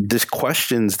this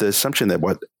questions the assumption that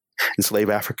what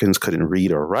enslaved Africans couldn't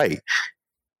read or write.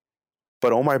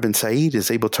 But Omar ibn Said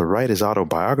is able to write his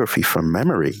autobiography from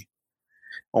memory.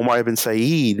 Omar ibn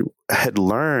Said had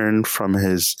learned from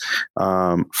his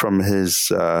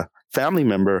family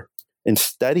member and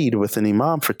studied with an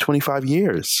imam for 25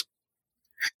 years.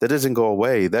 That doesn't go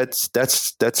away. That's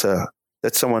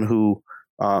someone who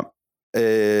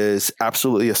is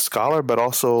absolutely a scholar, but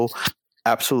also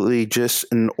absolutely just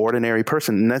an ordinary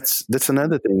person. And that's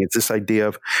another thing. It's this idea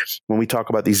of when we talk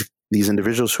about these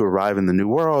individuals who arrive in the New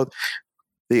World,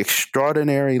 the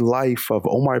extraordinary life of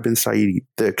Omar ibn Said,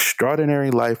 the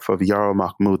extraordinary life of Yaro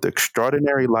Mahmoud, the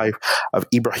extraordinary life of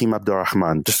Ibrahim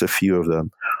Abdurrahman, just a few of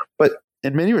them. But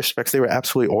in many respects, they were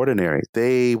absolutely ordinary.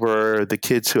 They were the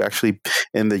kids who actually,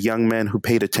 and the young men who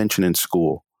paid attention in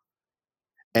school.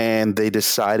 And they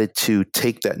decided to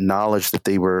take that knowledge that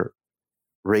they were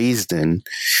raised in,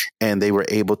 and they were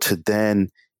able to then,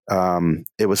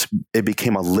 it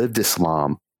became a lived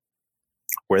Islam,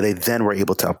 where they then were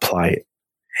able to apply it.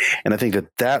 And I think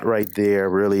that right there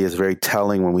really is very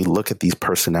telling when we look at these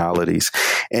personalities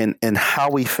and how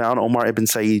we found Omar ibn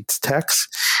Said's text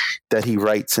that he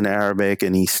writes in Arabic,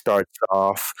 and he starts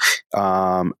off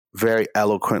very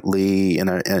eloquently,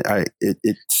 and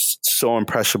it's so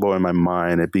impressionable in my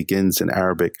mind. It begins in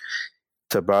Arabic.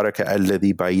 تبارك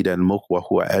الذي بعيد الملك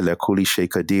وهو على كل شيء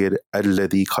قدير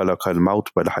الذي خلق الموت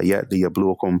والحياة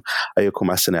ليبلوكم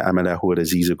أيكم أحسن عملا هو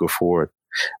العزيز الغفور.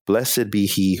 Blessed be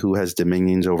he who has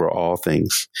dominions over all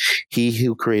things, he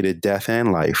who created death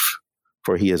and life,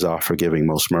 for he is all forgiving,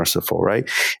 most merciful, right?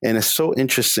 And it's so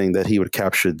interesting that he would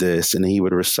capture this, and he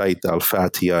would recite the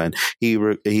Al-Fatiha, and he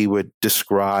would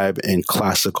describe in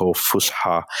classical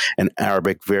Fusha and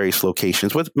Arabic various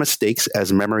locations with mistakes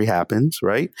as memory happens,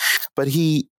 right? But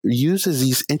he uses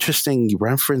these interesting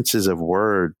references of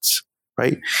words,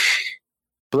 right?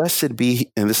 Blessed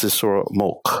be, and this is Surah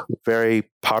Mulk,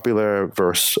 very popular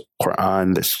verse,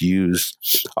 Quran, that's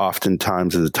used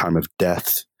oftentimes as a time of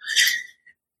death,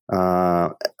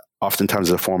 oftentimes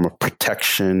as a form of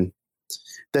protection,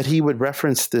 that he would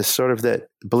reference this sort of that,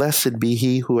 blessed be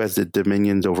he who has the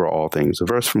dominions over all things, a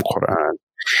verse from Quran.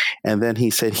 And then he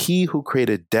said, he who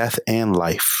created death and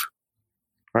life,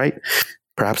 right?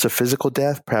 Perhaps a physical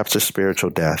death, perhaps a spiritual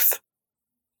death.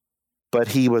 But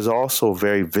he was also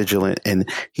very vigilant, and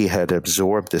he had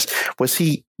absorbed this. Was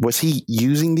he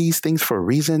using these things for a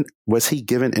reason? Was he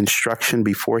given instruction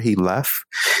before he left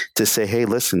to say, hey,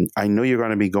 listen, I know you're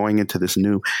going to be going into this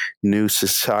new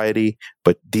society,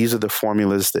 but these are the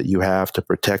formulas that you have to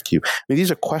protect you. I mean,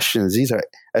 these are questions. These are,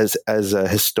 as a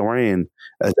historian,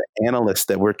 as an analyst,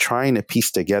 that we're trying to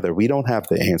piece together. We don't have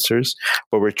the answers,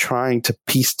 but we're trying to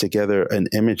piece together an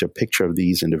image, a picture of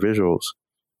these individuals.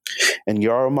 And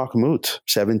Yaro Mahmoud,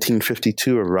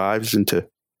 1752, arrives into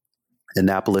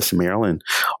Annapolis, Maryland,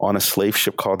 on a slave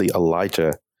ship called the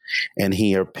Elijah. And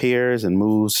he appears and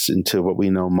moves into what we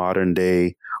know modern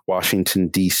day Washington,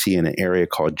 D.C., in an area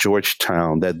called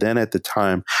Georgetown that then at the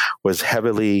time was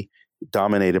heavily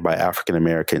dominated by African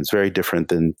Americans, very different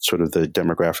than sort of the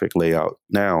demographic layout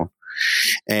now.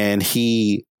 And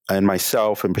he and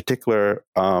myself in particular,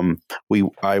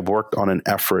 I worked on an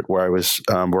effort where I was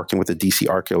working with the DC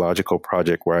Archaeological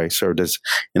Project, where I served as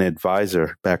an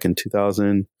advisor back in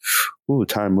 2000.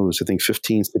 Time moves. I think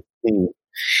 15, 16.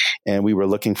 And we were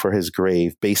looking for his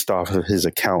grave based off of his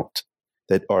account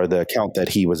the account that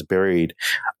he was buried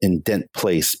in Dent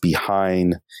Place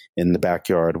behind in the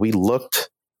backyard. We looked,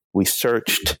 we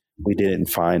searched, we didn't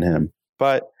find him,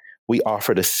 but we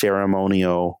offered a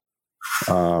ceremonial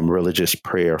religious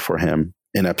prayer for him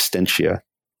in absentia.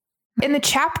 In the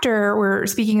chapter, we're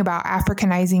speaking about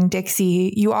Africanizing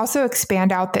Dixie. You also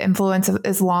expand out the influence of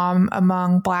Islam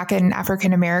among Black and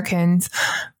African Americans.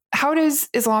 How does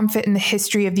Islam fit in the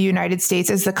history of the United States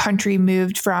as the country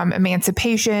moved from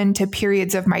emancipation to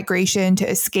periods of migration to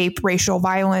escape racial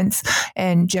violence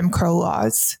and Jim Crow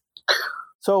laws?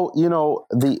 So,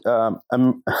 we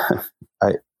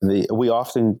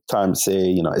oftentimes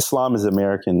say, Islam is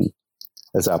American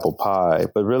as apple pie,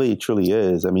 but really, it truly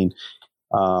is. I mean,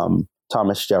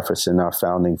 Thomas Jefferson, our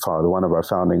founding father, one of our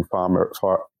founding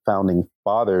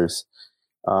fathers,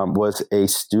 was a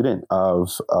student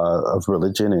of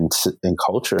religion and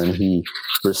culture, and he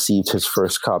received his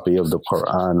first copy of the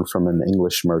Quran from an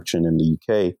English merchant in the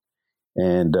UK.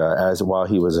 And while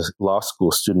he was a law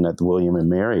school student at the William and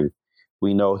Mary,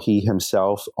 we know he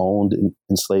himself owned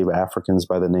enslaved Africans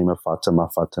by the name of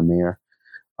Fatimir.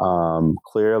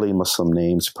 Clearly Muslim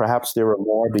names. Perhaps there were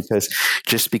more, because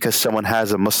just because someone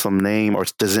has a Muslim name or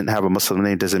doesn't have a Muslim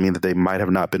name doesn't mean that they might have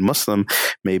not been Muslim.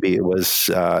 Maybe it was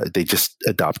they just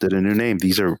adopted a new name.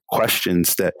 These are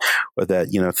questions that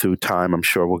through time, I'm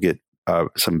sure we'll get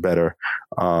some better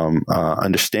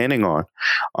understanding on.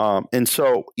 And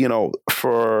so,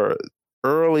 for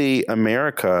early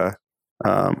America,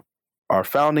 our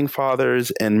founding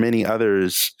fathers and many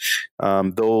others,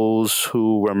 those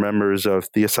who were members of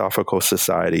theosophical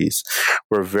societies,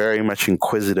 were very much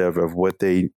inquisitive of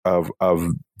of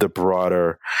the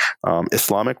broader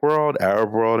Islamic world,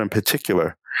 Arab world in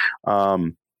particular.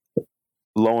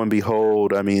 Lo and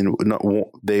behold, I mean,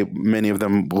 many of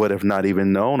them would have not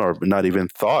even known or not even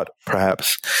thought,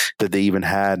 perhaps, that they even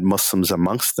had Muslims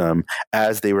amongst them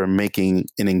as they were making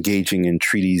and engaging in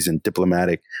treaties and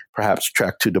diplomatic, perhaps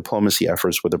track to diplomacy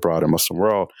efforts with the broader Muslim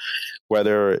world.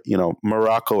 Whether,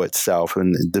 Morocco itself,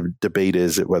 and the debate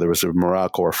is whether it was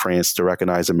Morocco or France to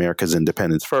recognize America's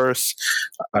independence first.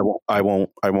 I won't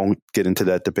get into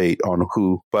that debate on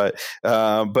who, but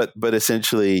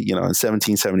essentially, in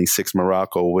 1776, Morocco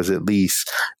was at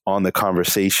least on the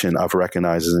conversation of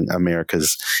recognizing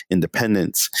America's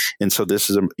independence. And so this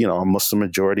is a Muslim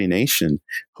majority nation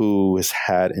who has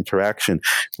had interaction.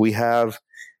 We have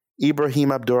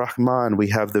Ibrahim Abdurrahman. We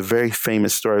have the very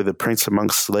famous story of the Prince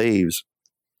Amongst Slaves,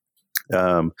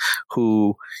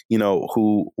 who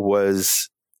was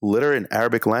literate in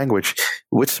Arabic language.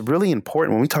 What's really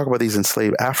important when we talk about these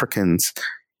enslaved Africans,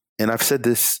 and I've said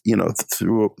this,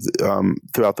 throughout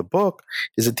the book,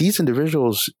 is that these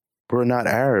individuals were not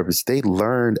Arabs. They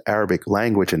learned Arabic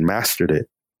language and mastered it.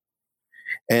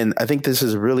 And I think this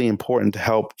is really important to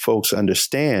help folks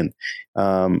understand,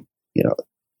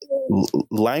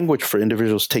 language for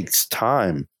individuals takes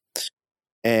time.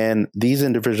 And these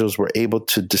individuals were able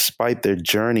to, despite their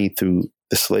journey through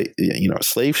the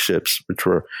slave ships, which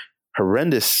were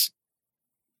horrendous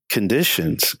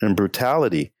conditions and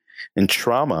brutality and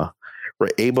trauma,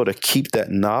 were able to keep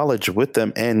that knowledge with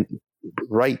them and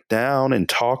write down and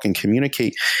talk and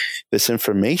communicate this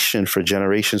information for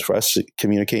generations, for us to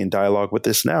communicate and dialogue with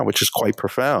this now, which is quite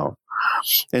profound.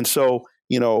 And so,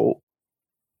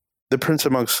 the Prince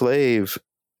Amongst Slaves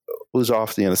was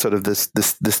often, sort of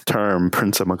this term,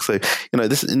 Prince Amongst Slaves.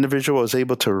 This individual was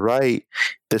able to write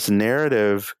this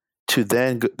narrative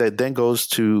that then goes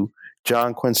to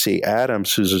John Quincy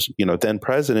Adams, who's then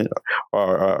president,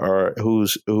 or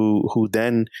who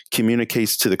then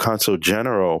communicates to the Consul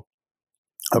General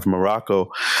of Morocco.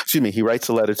 He writes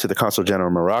a letter to the Consul General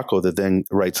of Morocco that then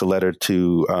writes a letter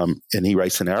to, and he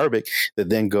writes in Arabic, that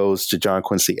then goes to John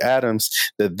Quincy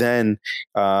Adams, that then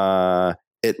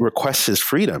it requests his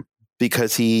freedom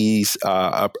because he's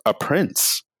a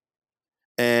prince.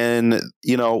 And,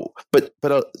 but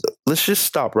let's just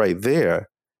stop right there.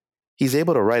 He's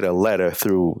able to write a letter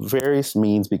through various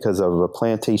means because of a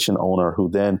plantation owner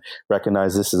who then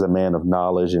recognized this as a man of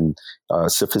knowledge and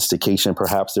sophistication.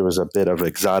 Perhaps there was a bit of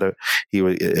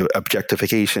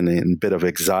objectification and a bit of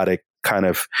exotic kind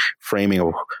of framing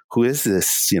of who is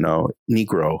this,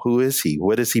 Negro? Who is he?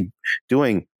 What is he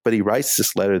doing? But he writes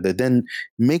this letter that then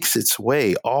makes its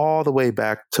way all the way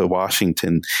back to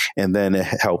Washington, and then it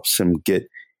helps him get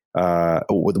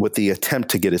with the attempt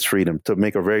to get his freedom. To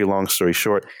make a very long story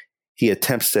short, he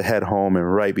attempts to head home,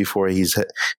 and right before he's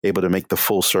able to make the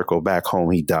full circle back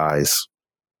home, he dies.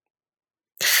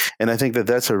 And I think that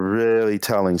that's a really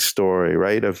telling story,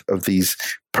 right, of these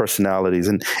personalities.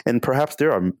 And perhaps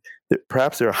there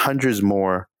are hundreds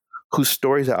more whose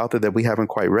stories are out there that we haven't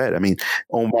quite read. I mean,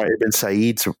 Omar ibn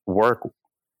Said's work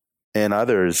and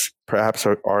others perhaps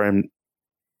are in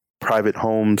private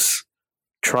homes'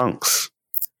 trunks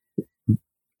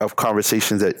of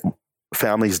conversations that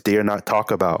families dare not talk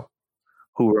about,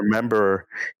 who remember,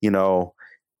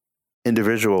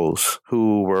 individuals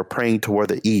who were praying toward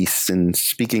the east and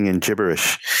speaking in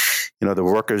gibberish. The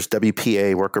workers,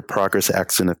 WPA, Worker Progress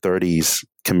Acts in the 30s,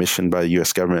 commissioned by the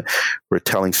U.S. government, were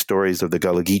telling stories of the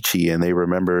Gullah Geechee, and they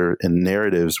remember in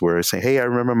narratives where saying, hey, I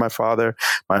remember my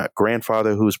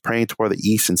grandfather who was praying toward the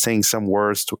east and saying some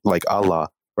words like Allah,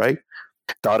 right?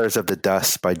 Daughters of the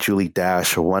Dust by Julie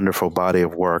Dash, a wonderful body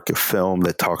of work, a film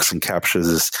that talks and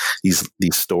captures these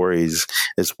stories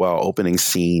as well. Opening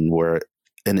scene where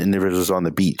an individual is on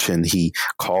the beach and he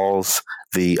calls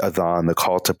the adhan, the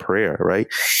call to prayer, right?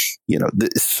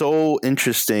 It's so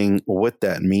interesting what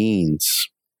that means.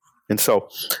 And so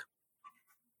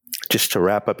just to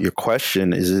wrap up your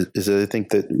question is I think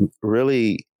that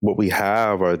really what we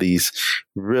have are these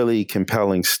really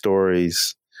compelling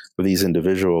stories of these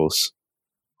individuals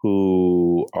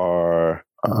who are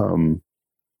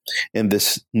in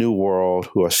this new world,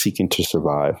 who are seeking to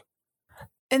survive.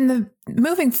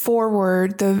 Moving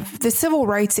forward, the civil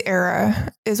rights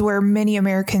era is where many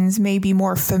Americans may be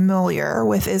more familiar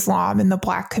with Islam and the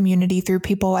Black community through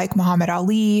people like Muhammad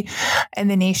Ali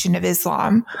and the Nation of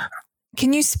Islam.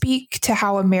 Can you speak to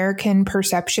how American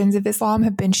perceptions of Islam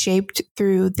have been shaped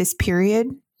through this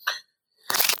period?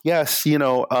 Yes,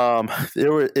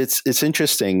 it's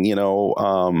interesting.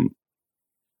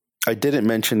 I didn't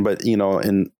mention, but,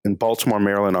 in Baltimore,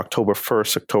 Maryland, October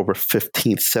 1st, October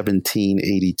 15th,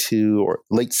 1782, or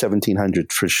late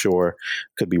 1700 for sure,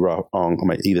 could be wrong,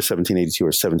 either 1782 or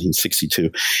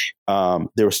 1762.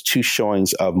 There was 2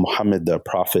 showings of Muhammad the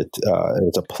Prophet. It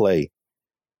was a play,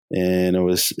 and it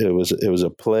was a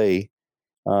play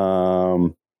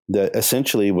that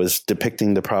essentially was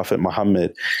depicting the Prophet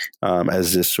Muhammad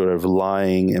as this sort of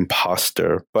lying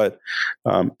imposter. But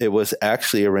it was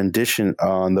actually a rendition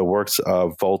on the works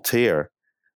of Voltaire,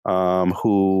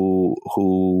 who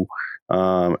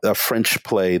a French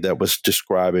play that was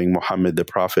describing Muhammad the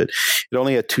Prophet. It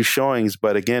only had 2 showings,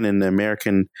 but again, in the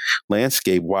American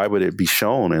landscape, why would it be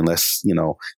shown unless,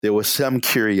 there was some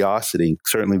curiosity,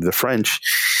 certainly the French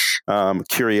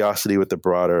curiosity with the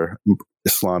broader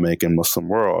Islamic and Muslim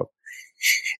world.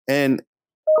 And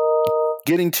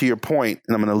getting to your point,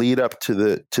 and I'm going to lead up to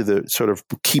the sort of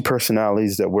key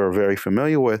personalities that we're very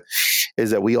familiar with, is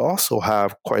that we also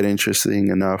have, quite interesting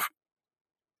enough,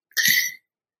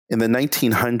 in the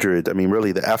 1900s,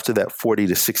 really after that 40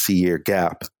 to 60 year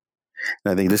gap,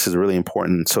 and I think this is really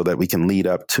important so that we can lead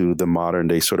up to the modern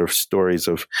day sort of stories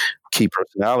of key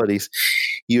personalities.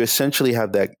 You essentially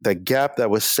have that gap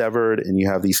that was severed, and you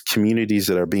have these communities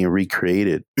that are being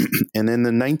recreated. And in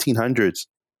the 1900s,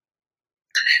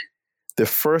 the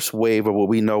first wave of what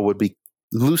we know would be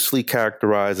loosely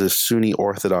characterized as Sunni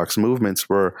Orthodox movements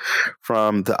were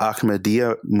from the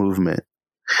Ahmadiyya movement.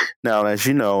 Now, as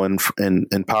you know, in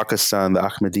Pakistan, the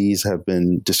Ahmadis have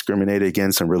been discriminated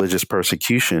against in religious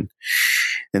persecution.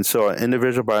 And so an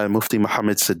individual by Mufti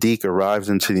Muhammad Sadiq arrives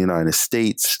into the United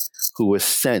States, who was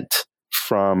sent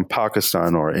from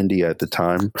Pakistan or India at the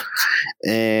time.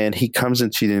 And he comes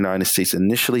into the United States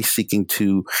initially seeking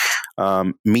to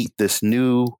meet this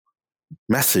new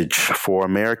message for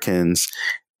Americans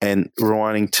and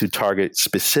wanting to target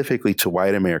specifically to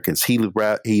white Americans. He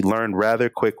learned rather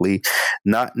quickly,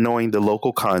 not knowing the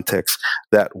local context,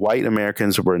 that white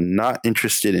Americans were not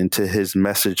interested into his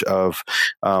message of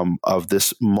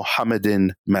this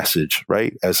Mohammedan message,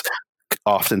 right? As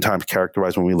oftentimes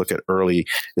characterized when we look at early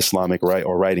Islamic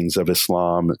writings of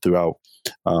Islam throughout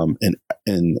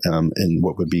in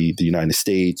what would be the United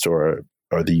States or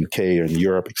the UK or in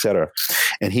Europe, et cetera.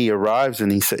 And he arrives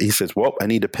and he says, well, I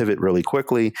need to pivot really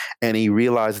quickly. And he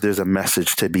realized there's a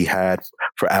message to be had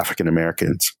for African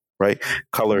Americans, right?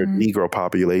 Colored Negro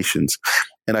populations.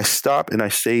 And I stop and I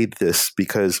say this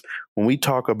because when we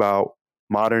talk about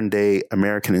modern day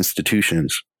American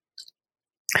institutions,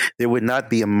 there would not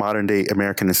be a modern day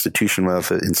American institution without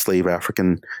the enslaved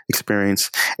African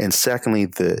experience. And secondly,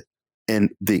 the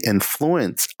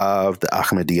influence of the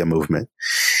Ahmadiyya movement.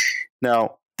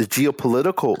 Now, the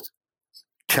geopolitical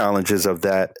challenges of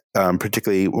that,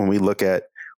 particularly when we look at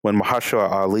when Mahershala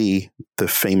Ali, the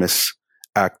famous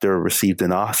actor, received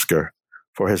an Oscar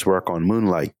for his work on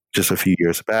Moonlight just a few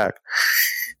years back.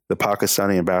 the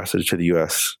Pakistani ambassador to the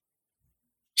U.S.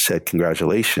 said,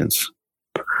 "Congratulations."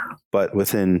 But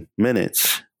within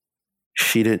minutes,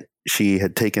 she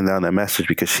had taken down that message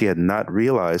because she had not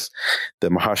realized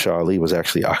that Mahershala Ali was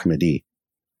actually Ahmadi,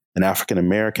 an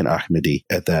African-American Ahmadi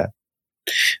at that.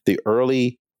 The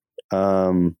early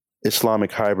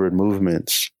Islamic hybrid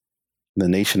movements, the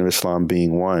Nation of Islam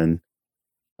being one,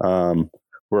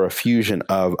 were a fusion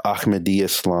of Ahmadi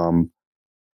Islam,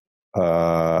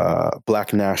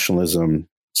 Black nationalism,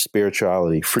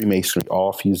 spirituality, Freemasonry,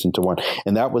 all fused into one.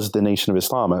 And that was the Nation of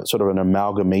Islam, sort of an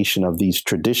amalgamation of these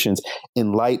traditions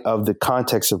in light of the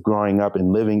context of growing up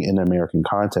and living in an American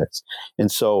context.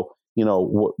 And so,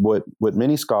 what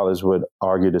many scholars would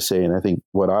argue to say, and I think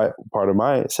part of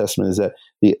my assessment is that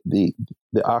the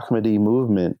Ahmadi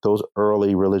movement, those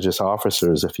early religious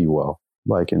officers, if you will,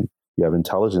 you have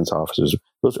intelligence officers,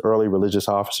 those early religious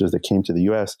officers that came to the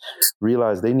U.S.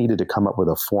 realized they needed to come up with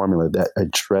a formula that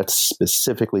addressed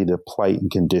specifically the plight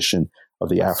and condition of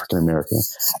the African American.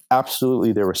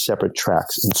 Absolutely, there were separate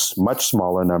tracks in much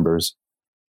smaller numbers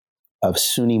of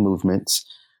Sunni movements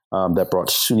that brought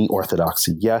Sunni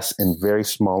orthodoxy. Yes, in very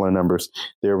smaller numbers,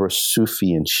 there were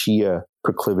Sufi and Shia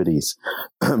proclivities.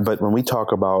 But when we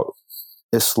talk about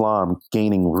Islam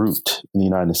gaining root in the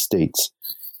United States,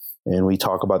 and we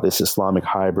talk about this Islamic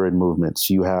hybrid movements,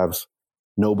 you have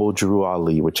Noble Drew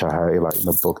Ali, which I highlight in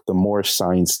the book, the Moorish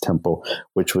Science Temple,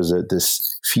 which was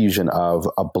this fusion of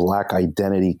a Black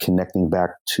identity connecting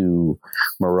back to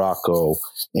Morocco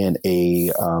and a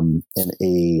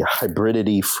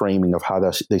hybridity framing of how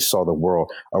they saw the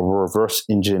world, a reverse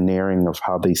engineering of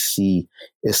how they see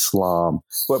Islam,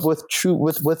 but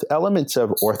with elements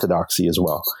of orthodoxy as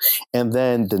well. And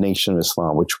then the Nation of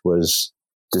Islam, which was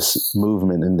this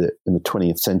movement in the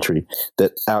 20th century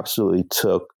that absolutely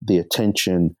took the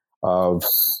attention of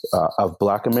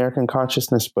Black American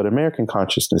consciousness, but American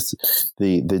consciousness,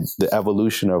 the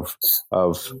evolution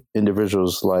of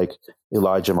individuals like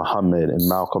Elijah Muhammad and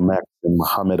Malcolm X and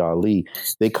Muhammad Ali.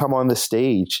 They come on the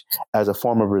stage as a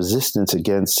form of resistance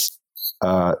against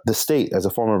the state, as a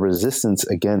form of resistance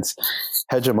against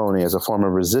hegemony, as a form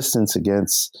of resistance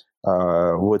against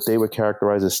what they would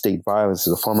characterize as state violence,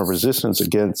 as a form of resistance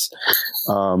against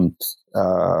of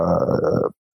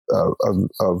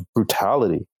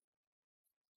brutality.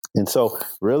 And so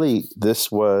really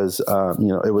this was,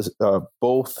 it was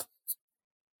both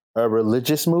a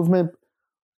religious movement,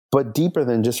 but deeper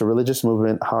than just a religious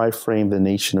movement, how I framed the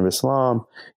Nation of Islam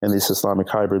and these Islamic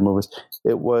hybrid movements.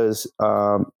 It was,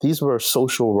 these were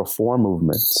social reform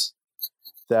movements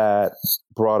that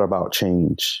brought about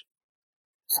change.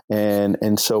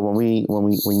 And so when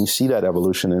you see that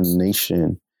evolution in the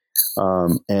nation,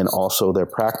 and also their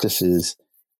practices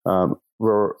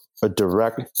were a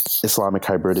direct Islamic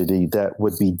hybridity that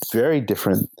would be very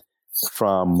different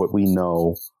from what we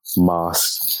know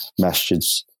mosques,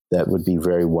 masjids that would be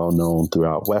very well known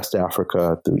throughout West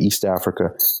Africa, through East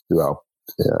Africa, throughout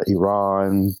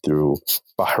Iran, through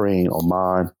Bahrain,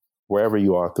 Oman, wherever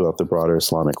you are throughout the broader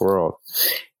Islamic world.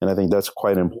 And I think that's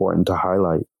quite important to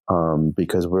highlight.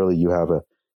 Because really you have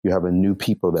a new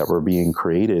people that were being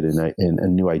created in a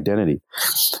new identity.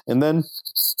 And then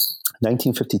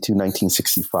 1952,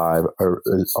 1965 are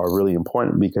really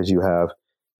important because you have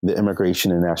the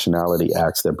Immigration and Nationality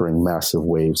Acts that bring massive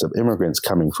waves of immigrants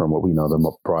coming from what we know the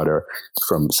broader,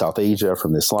 from South Asia,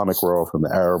 from the Islamic world, from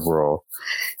the Arab world.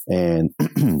 And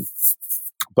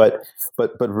but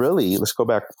really, let's go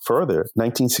back further,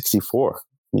 1964.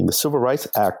 I mean, the Civil Rights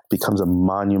Act becomes a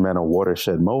monumental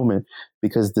watershed moment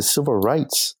because the Civil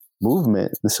Rights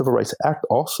Movement, the Civil Rights Act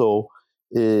also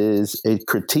is a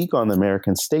critique on the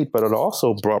American state, but it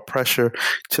also brought pressure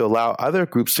to allow other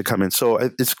groups to come in. So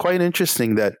it's quite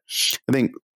interesting that I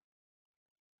think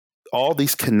all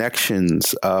these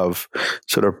connections of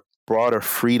sort of broader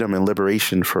freedom and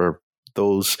liberation for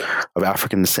those of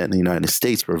African descent in the United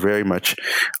States were very much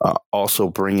also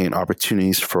bringing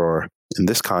opportunities for, in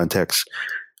this context,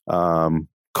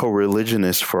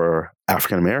 co-religionists for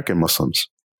African-American Muslims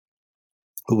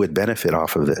who would benefit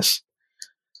off of this.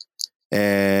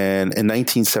 And in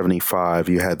 1975,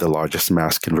 you had the largest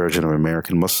mass conversion of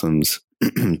American Muslims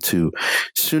to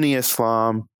Sunni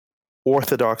Islam,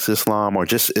 Orthodox Islam, or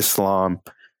just Islam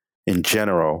in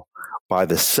general by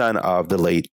the son of the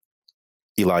late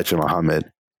Elijah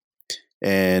Muhammad.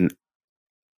 And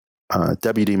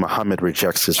W.D. Muhammad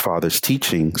rejects his father's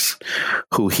teachings,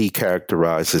 who he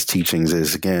characterized his teachings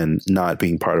as, again, not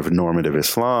being part of normative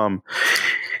Islam.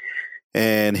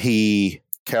 And he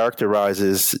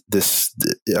characterizes this.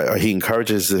 He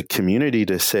encourages the community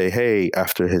to say, hey,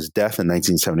 after his death in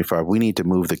 1975, we need to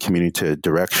move the community to a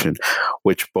direction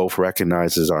which both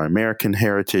recognizes our American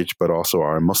heritage, but also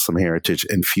our Muslim heritage,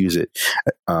 and fuse it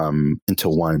into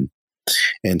one.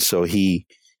 And so he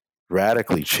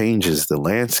radically changes the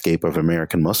landscape of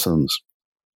American Muslims,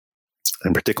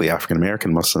 and particularly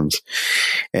African-American Muslims,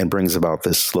 and brings about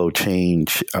this slow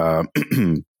change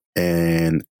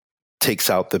and takes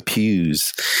out the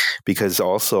pews, because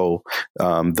also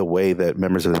the way that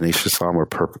members of the Nation of Islam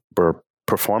were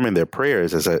performing their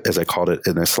prayers, as I called it,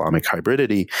 in Islamic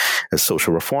hybridity, as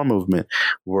social reform movement,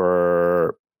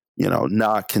 were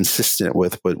not consistent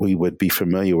with what we would be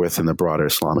familiar with in the broader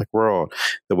Islamic world.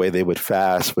 The way they would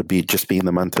fast would be just be in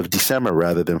the month of December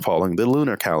rather than following the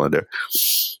lunar calendar.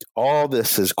 All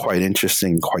this is quite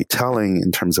interesting, quite telling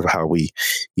in terms of how we,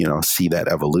 see that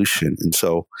evolution. And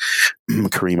so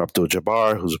Kareem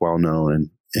Abdul-Jabbar, who's well known,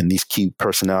 and these key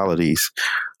personalities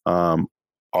are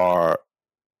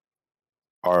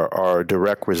a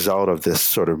direct result of this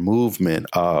sort of movement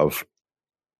of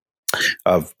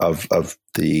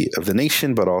the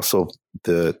nation, but also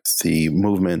the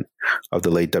movement of the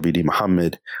late W.D.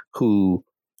 Muhammed, who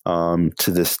to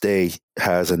this day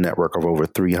has a network of over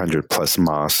 300 plus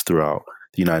mosques throughout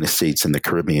the United States and the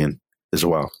Caribbean as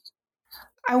well.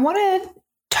 I want to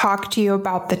talk to you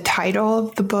about the title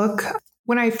of the book.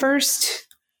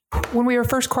 When we were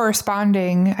first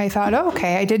corresponding, I thought,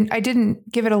 okay, I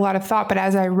didn't give it a lot of thought, but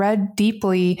as I read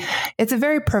deeply, it's a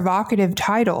very provocative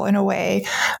title in a way,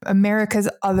 America's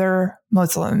Other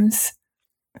Muslims.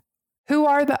 Who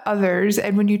are the others?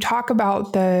 And when you talk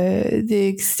about the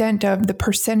extent of the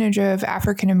percentage of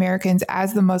African Americans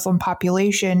as the Muslim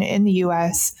population in the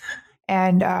U.S.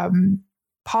 and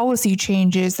policy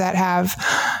changes that have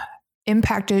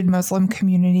impacted Muslim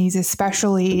communities,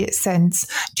 especially since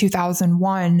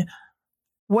 2001.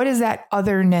 What is that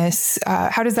otherness?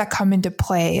 How does that come into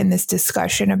play in this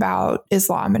discussion about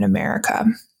Islam in America?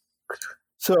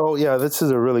 So, yeah, this is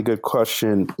a really good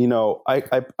question. I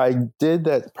did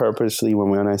that purposely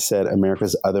when I said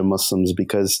America's Other Muslims,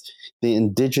 because the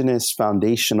indigenous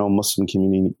foundational Muslim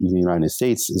community in the United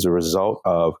States is a result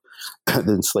of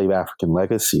the enslaved African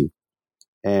legacy.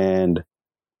 And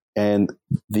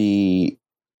the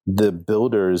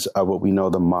builders of what we know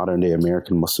the modern day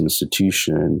American Muslim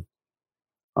institution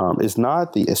is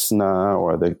not the ISNA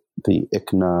or the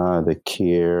ICNA, the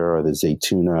CARE or the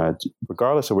Zaytuna,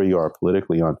 regardless of where you are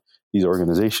politically on these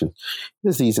organizations. It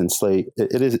is these enslaved.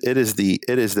 It is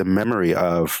the memory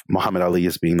of Muhammad Ali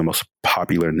as being the most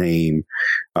popular name.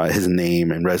 His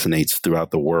name and resonates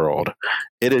throughout the world.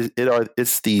 It is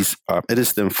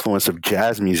the influence of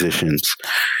jazz musicians,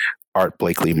 Art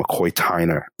Blakely, McCoy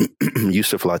Tyner,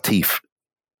 Yusuf Lateef,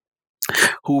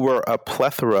 who were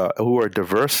a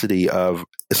diversity of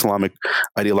Islamic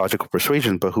ideological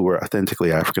persuasion, but who were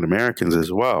authentically African Americans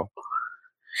as well.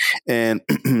 And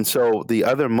so the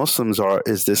other Muslims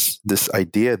is this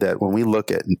idea that when we look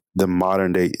at the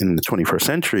modern day in the 21st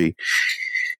century,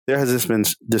 there has been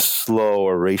this slow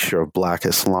erasure of Black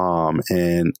Islam,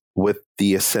 and with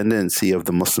the ascendancy of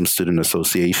the Muslim student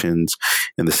associations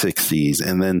in the 60s,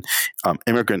 and then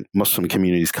immigrant Muslim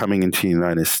communities coming into the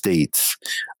United States,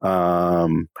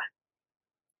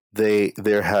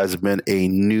 there has been a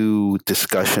new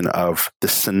discussion of the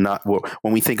Sunnah.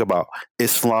 When we think about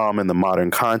Islam in the modern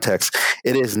context,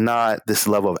 it is not this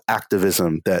level of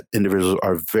activism that individuals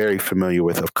are very familiar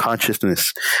with, of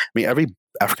consciousness. I mean, every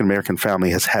African-American family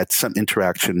has had some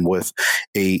interaction with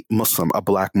a Muslim, a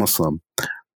Black Muslim,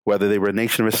 whether they were a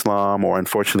Nation of Islam or,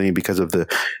 unfortunately, because of the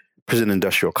prison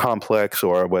industrial complex,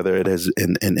 or whether it has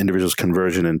an individual's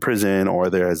conversion in prison, or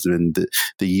there has been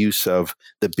the use of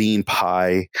the bean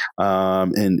pie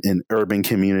in urban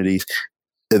communities.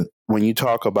 When you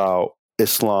talk about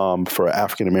Islam for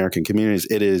African American communities,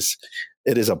 it is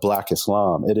a Black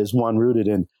Islam. It is one rooted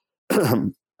in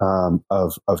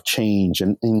of change,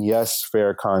 and yes,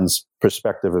 Farrakhan's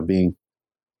perspective of being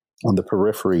on the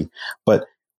periphery, but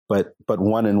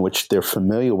one in which they're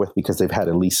familiar with because they've had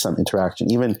at least some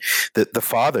interaction. Even the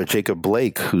father, Jacob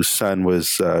Blake, whose son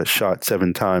was shot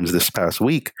 7 times this past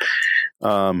week,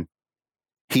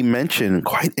 he mentioned,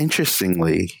 quite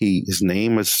interestingly, his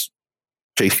name was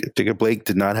Jacob Blake,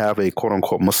 did not have a quote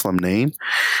unquote Muslim name.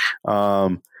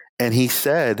 And he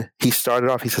said,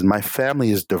 my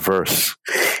family is diverse.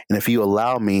 And if you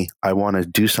allow me, I want to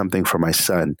do something for my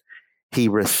son. He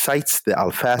recites the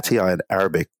Al-Fatiha in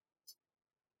Arabic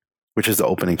which is the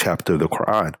opening chapter of the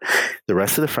Quran. The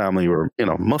rest of the family were,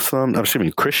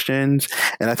 Christians.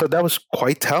 And I thought that was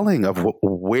quite telling of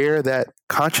where that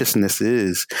consciousness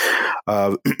is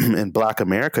in Black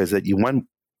America, is that one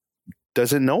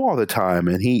doesn't know all the time.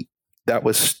 And that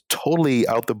was totally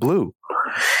out the blue.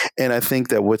 And I think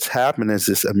that what's happened is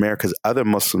this America's other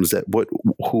Muslims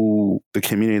who the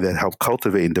community that helped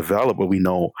cultivate and develop what we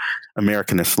know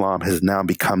American Islam has now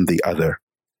become the other.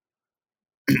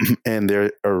 And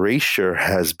their erasure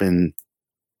has been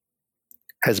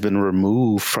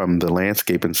removed from the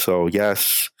landscape. And so,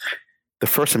 yes, the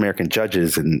first American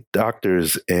judges and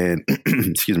doctors and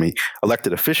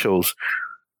elected officials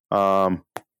come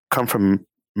from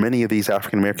many of these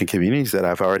African American communities that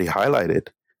I've already highlighted.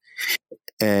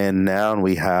 And now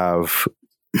we have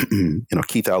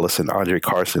Keith Ellis and Andre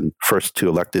Carson, first two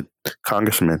elected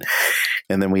congressmen,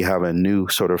 and then we have a new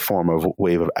sort of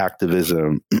wave of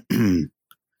activism.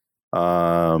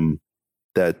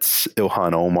 That's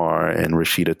Ilhan Omar and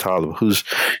Rashida Tlaib,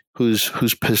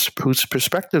 whose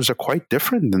perspectives are quite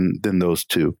different than those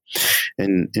two.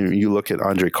 And you look at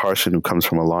Andre Carson, who comes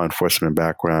from a law enforcement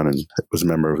background and was a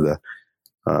member of the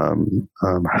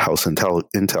House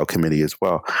Intel Committee as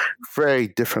well. Very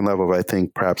different level of, I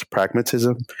think, perhaps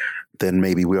pragmatism than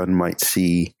maybe one might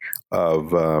see of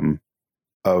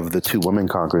the two women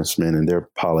congressmen and their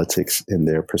politics and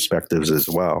their perspectives as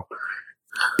well.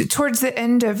 Towards the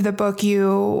end of the book,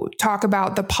 you talk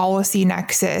about the policy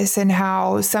nexus and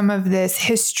how some of this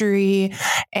history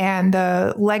and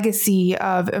the legacy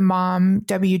of Imam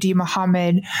W.D.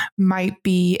 Muhammad might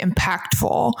be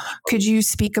impactful. Could you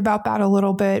speak about that a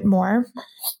little bit more?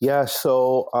 Yeah.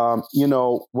 So,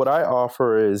 what I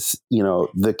offer is,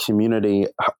 the community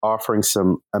offering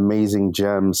some amazing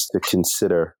gems to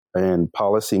consider, and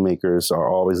policymakers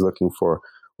are always looking for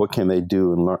what can they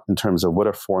do in terms of what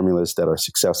are formulas that are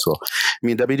successful. I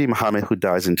mean, W.D. Muhammad, who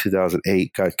dies in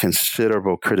 2008, got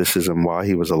considerable criticism while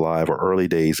he was alive, or early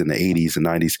days in the 80s and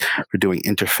 90s, for doing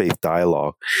interfaith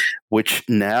dialogue, which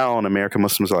now in American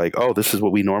Muslims are like, oh, this is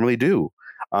what we normally do.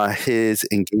 His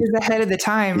engagement, he was ahead of the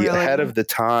time. Really, ahead of the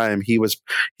time. He was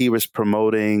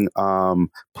promoting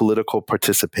political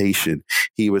participation.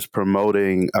 He was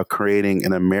promoting creating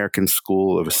an American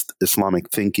school of Islamic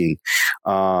thinking.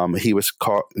 He was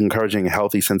encouraging a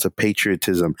healthy sense of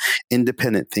patriotism,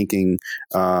 independent thinking,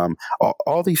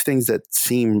 all these things that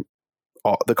seem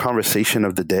the conversation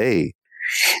of the day.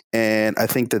 And I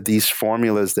think that these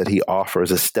formulas that he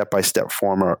offers, a step-by-step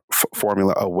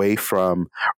formula away from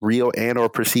real and or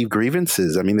perceived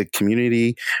grievances. I mean, the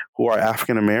community who are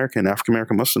African-American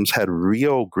Muslims had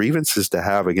real grievances to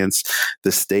have against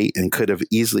the state and could have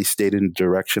easily stayed in the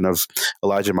direction of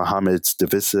Elijah Muhammad's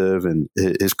divisive and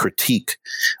his critique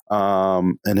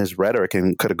and his rhetoric,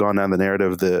 and could have gone down the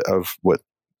narrative of what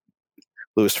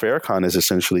Louis Farrakhan is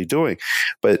essentially doing.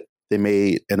 But they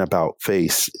made an about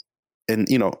face. And,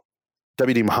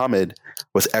 W.D. Muhammad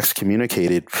was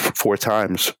excommunicated 4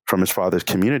 times from his father's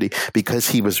community because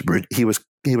he was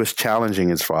challenging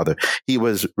his father. He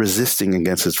was resisting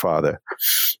against his father.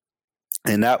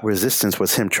 And that resistance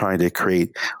was him trying to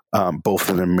create both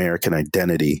an American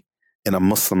identity and a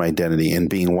Muslim identity, and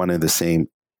being one and the same.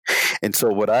 And so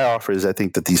what I offer is, I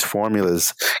think that these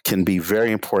formulas can be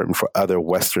very important for other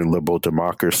Western liberal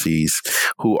democracies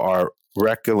who are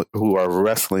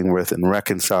wrestling with and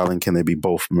reconciling, can they be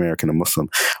both American and Muslim?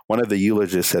 One of the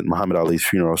eulogists at Muhammad Ali's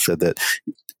funeral said that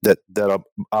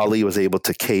Ali was able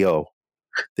to KO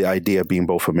the idea of being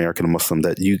both American and Muslim,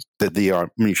 that they are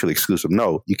mutually exclusive.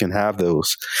 No, you can have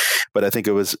those, but I think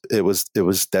it was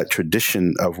that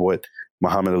tradition of what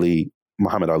Muhammad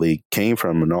Ali came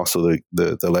from, and also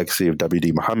the legacy of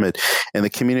W.D. Muhammad. And the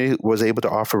community was able to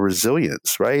offer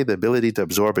resilience, right? The ability to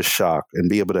absorb a shock and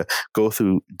be able to go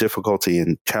through difficulty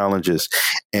and challenges.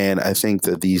 And I think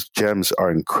that these gems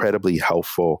are incredibly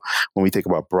helpful when we think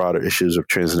about broader issues of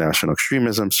transnational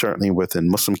extremism, certainly within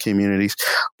Muslim communities,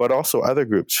 but also other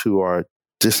groups who are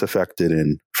disaffected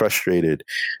and frustrated,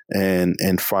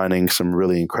 and finding some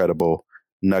really incredible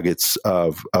nuggets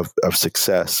of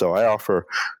success. So I offer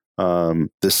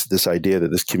this idea that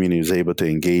this community is able to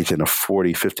engage in a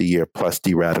 40, 50 year plus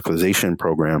de-radicalization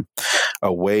program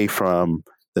away from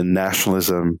the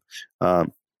nationalism,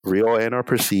 real and or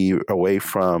perceived, away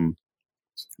from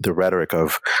the rhetoric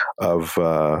of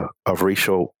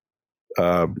racial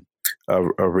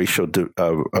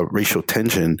racial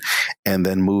tension, and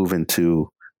then move into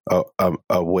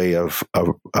a way of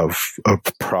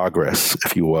progress,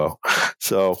 if you will.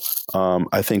 So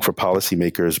I think for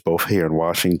policymakers, both here in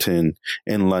Washington,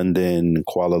 in London,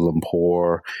 Kuala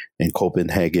Lumpur, in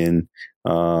Copenhagen,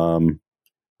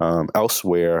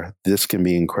 elsewhere, this can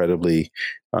be incredibly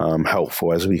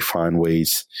helpful as we find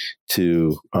ways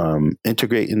to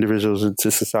integrate individuals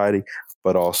into society,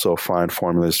 but also find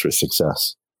formulas for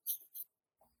success.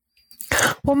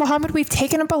 Well, Muhammed, we've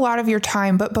taken up a lot of your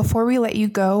time, but before we let you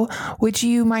go, would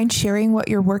you mind sharing what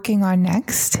you're working on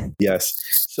next? Yes.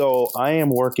 So I am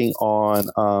working on,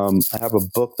 I have a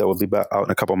book that will be out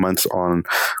in a couple of months on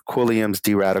Quilliam's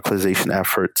de-radicalization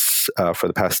efforts for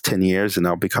the past 10 years, and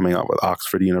I'll be coming out with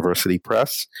Oxford University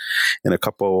Press in a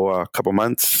couple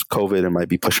months. COVID, it might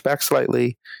be pushed back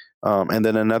slightly. And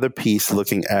then another piece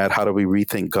looking at how do we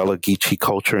rethink Gullah Geechee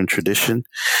culture and tradition,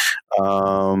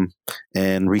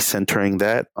 and recentering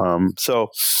that. So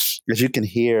as you can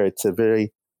hear, it's a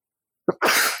very,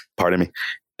 pardon me,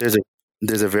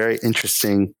 there's a very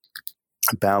interesting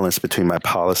balance between my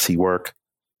policy work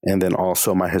and then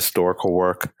also my historical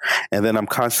work. And then I'm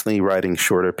constantly writing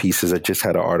shorter pieces. I just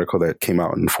had an article that came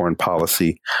out in Foreign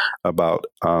Policy about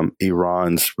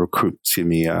Iran's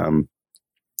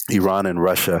Iran and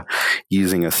Russia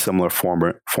using a similar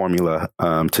formula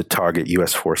to target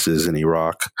U.S. forces in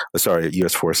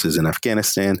U.S. forces in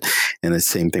Afghanistan, and the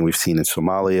same thing we've seen in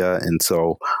Somalia. And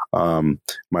so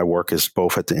my work is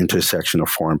both at the intersection of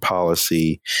foreign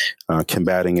policy,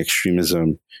 combating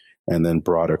extremism, and then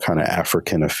broader kind of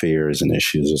African affairs and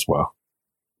issues as well.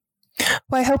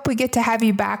 Well, I hope we get to have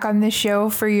you back on this show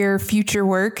for your future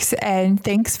works, and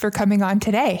thanks for coming on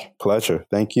today. Pleasure.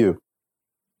 Thank you.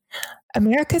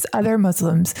 America's Other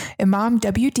Muslims, Imam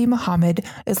W.D. Muhammad,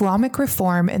 Islamic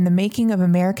Reform and the Making of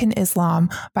American Islam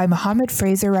by Muhammad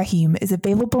Fraser-Rahim is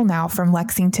available now from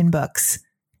Lexington Books.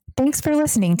 Thanks for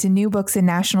listening to New Books in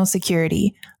National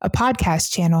Security, a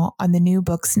podcast channel on the New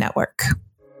Books Network.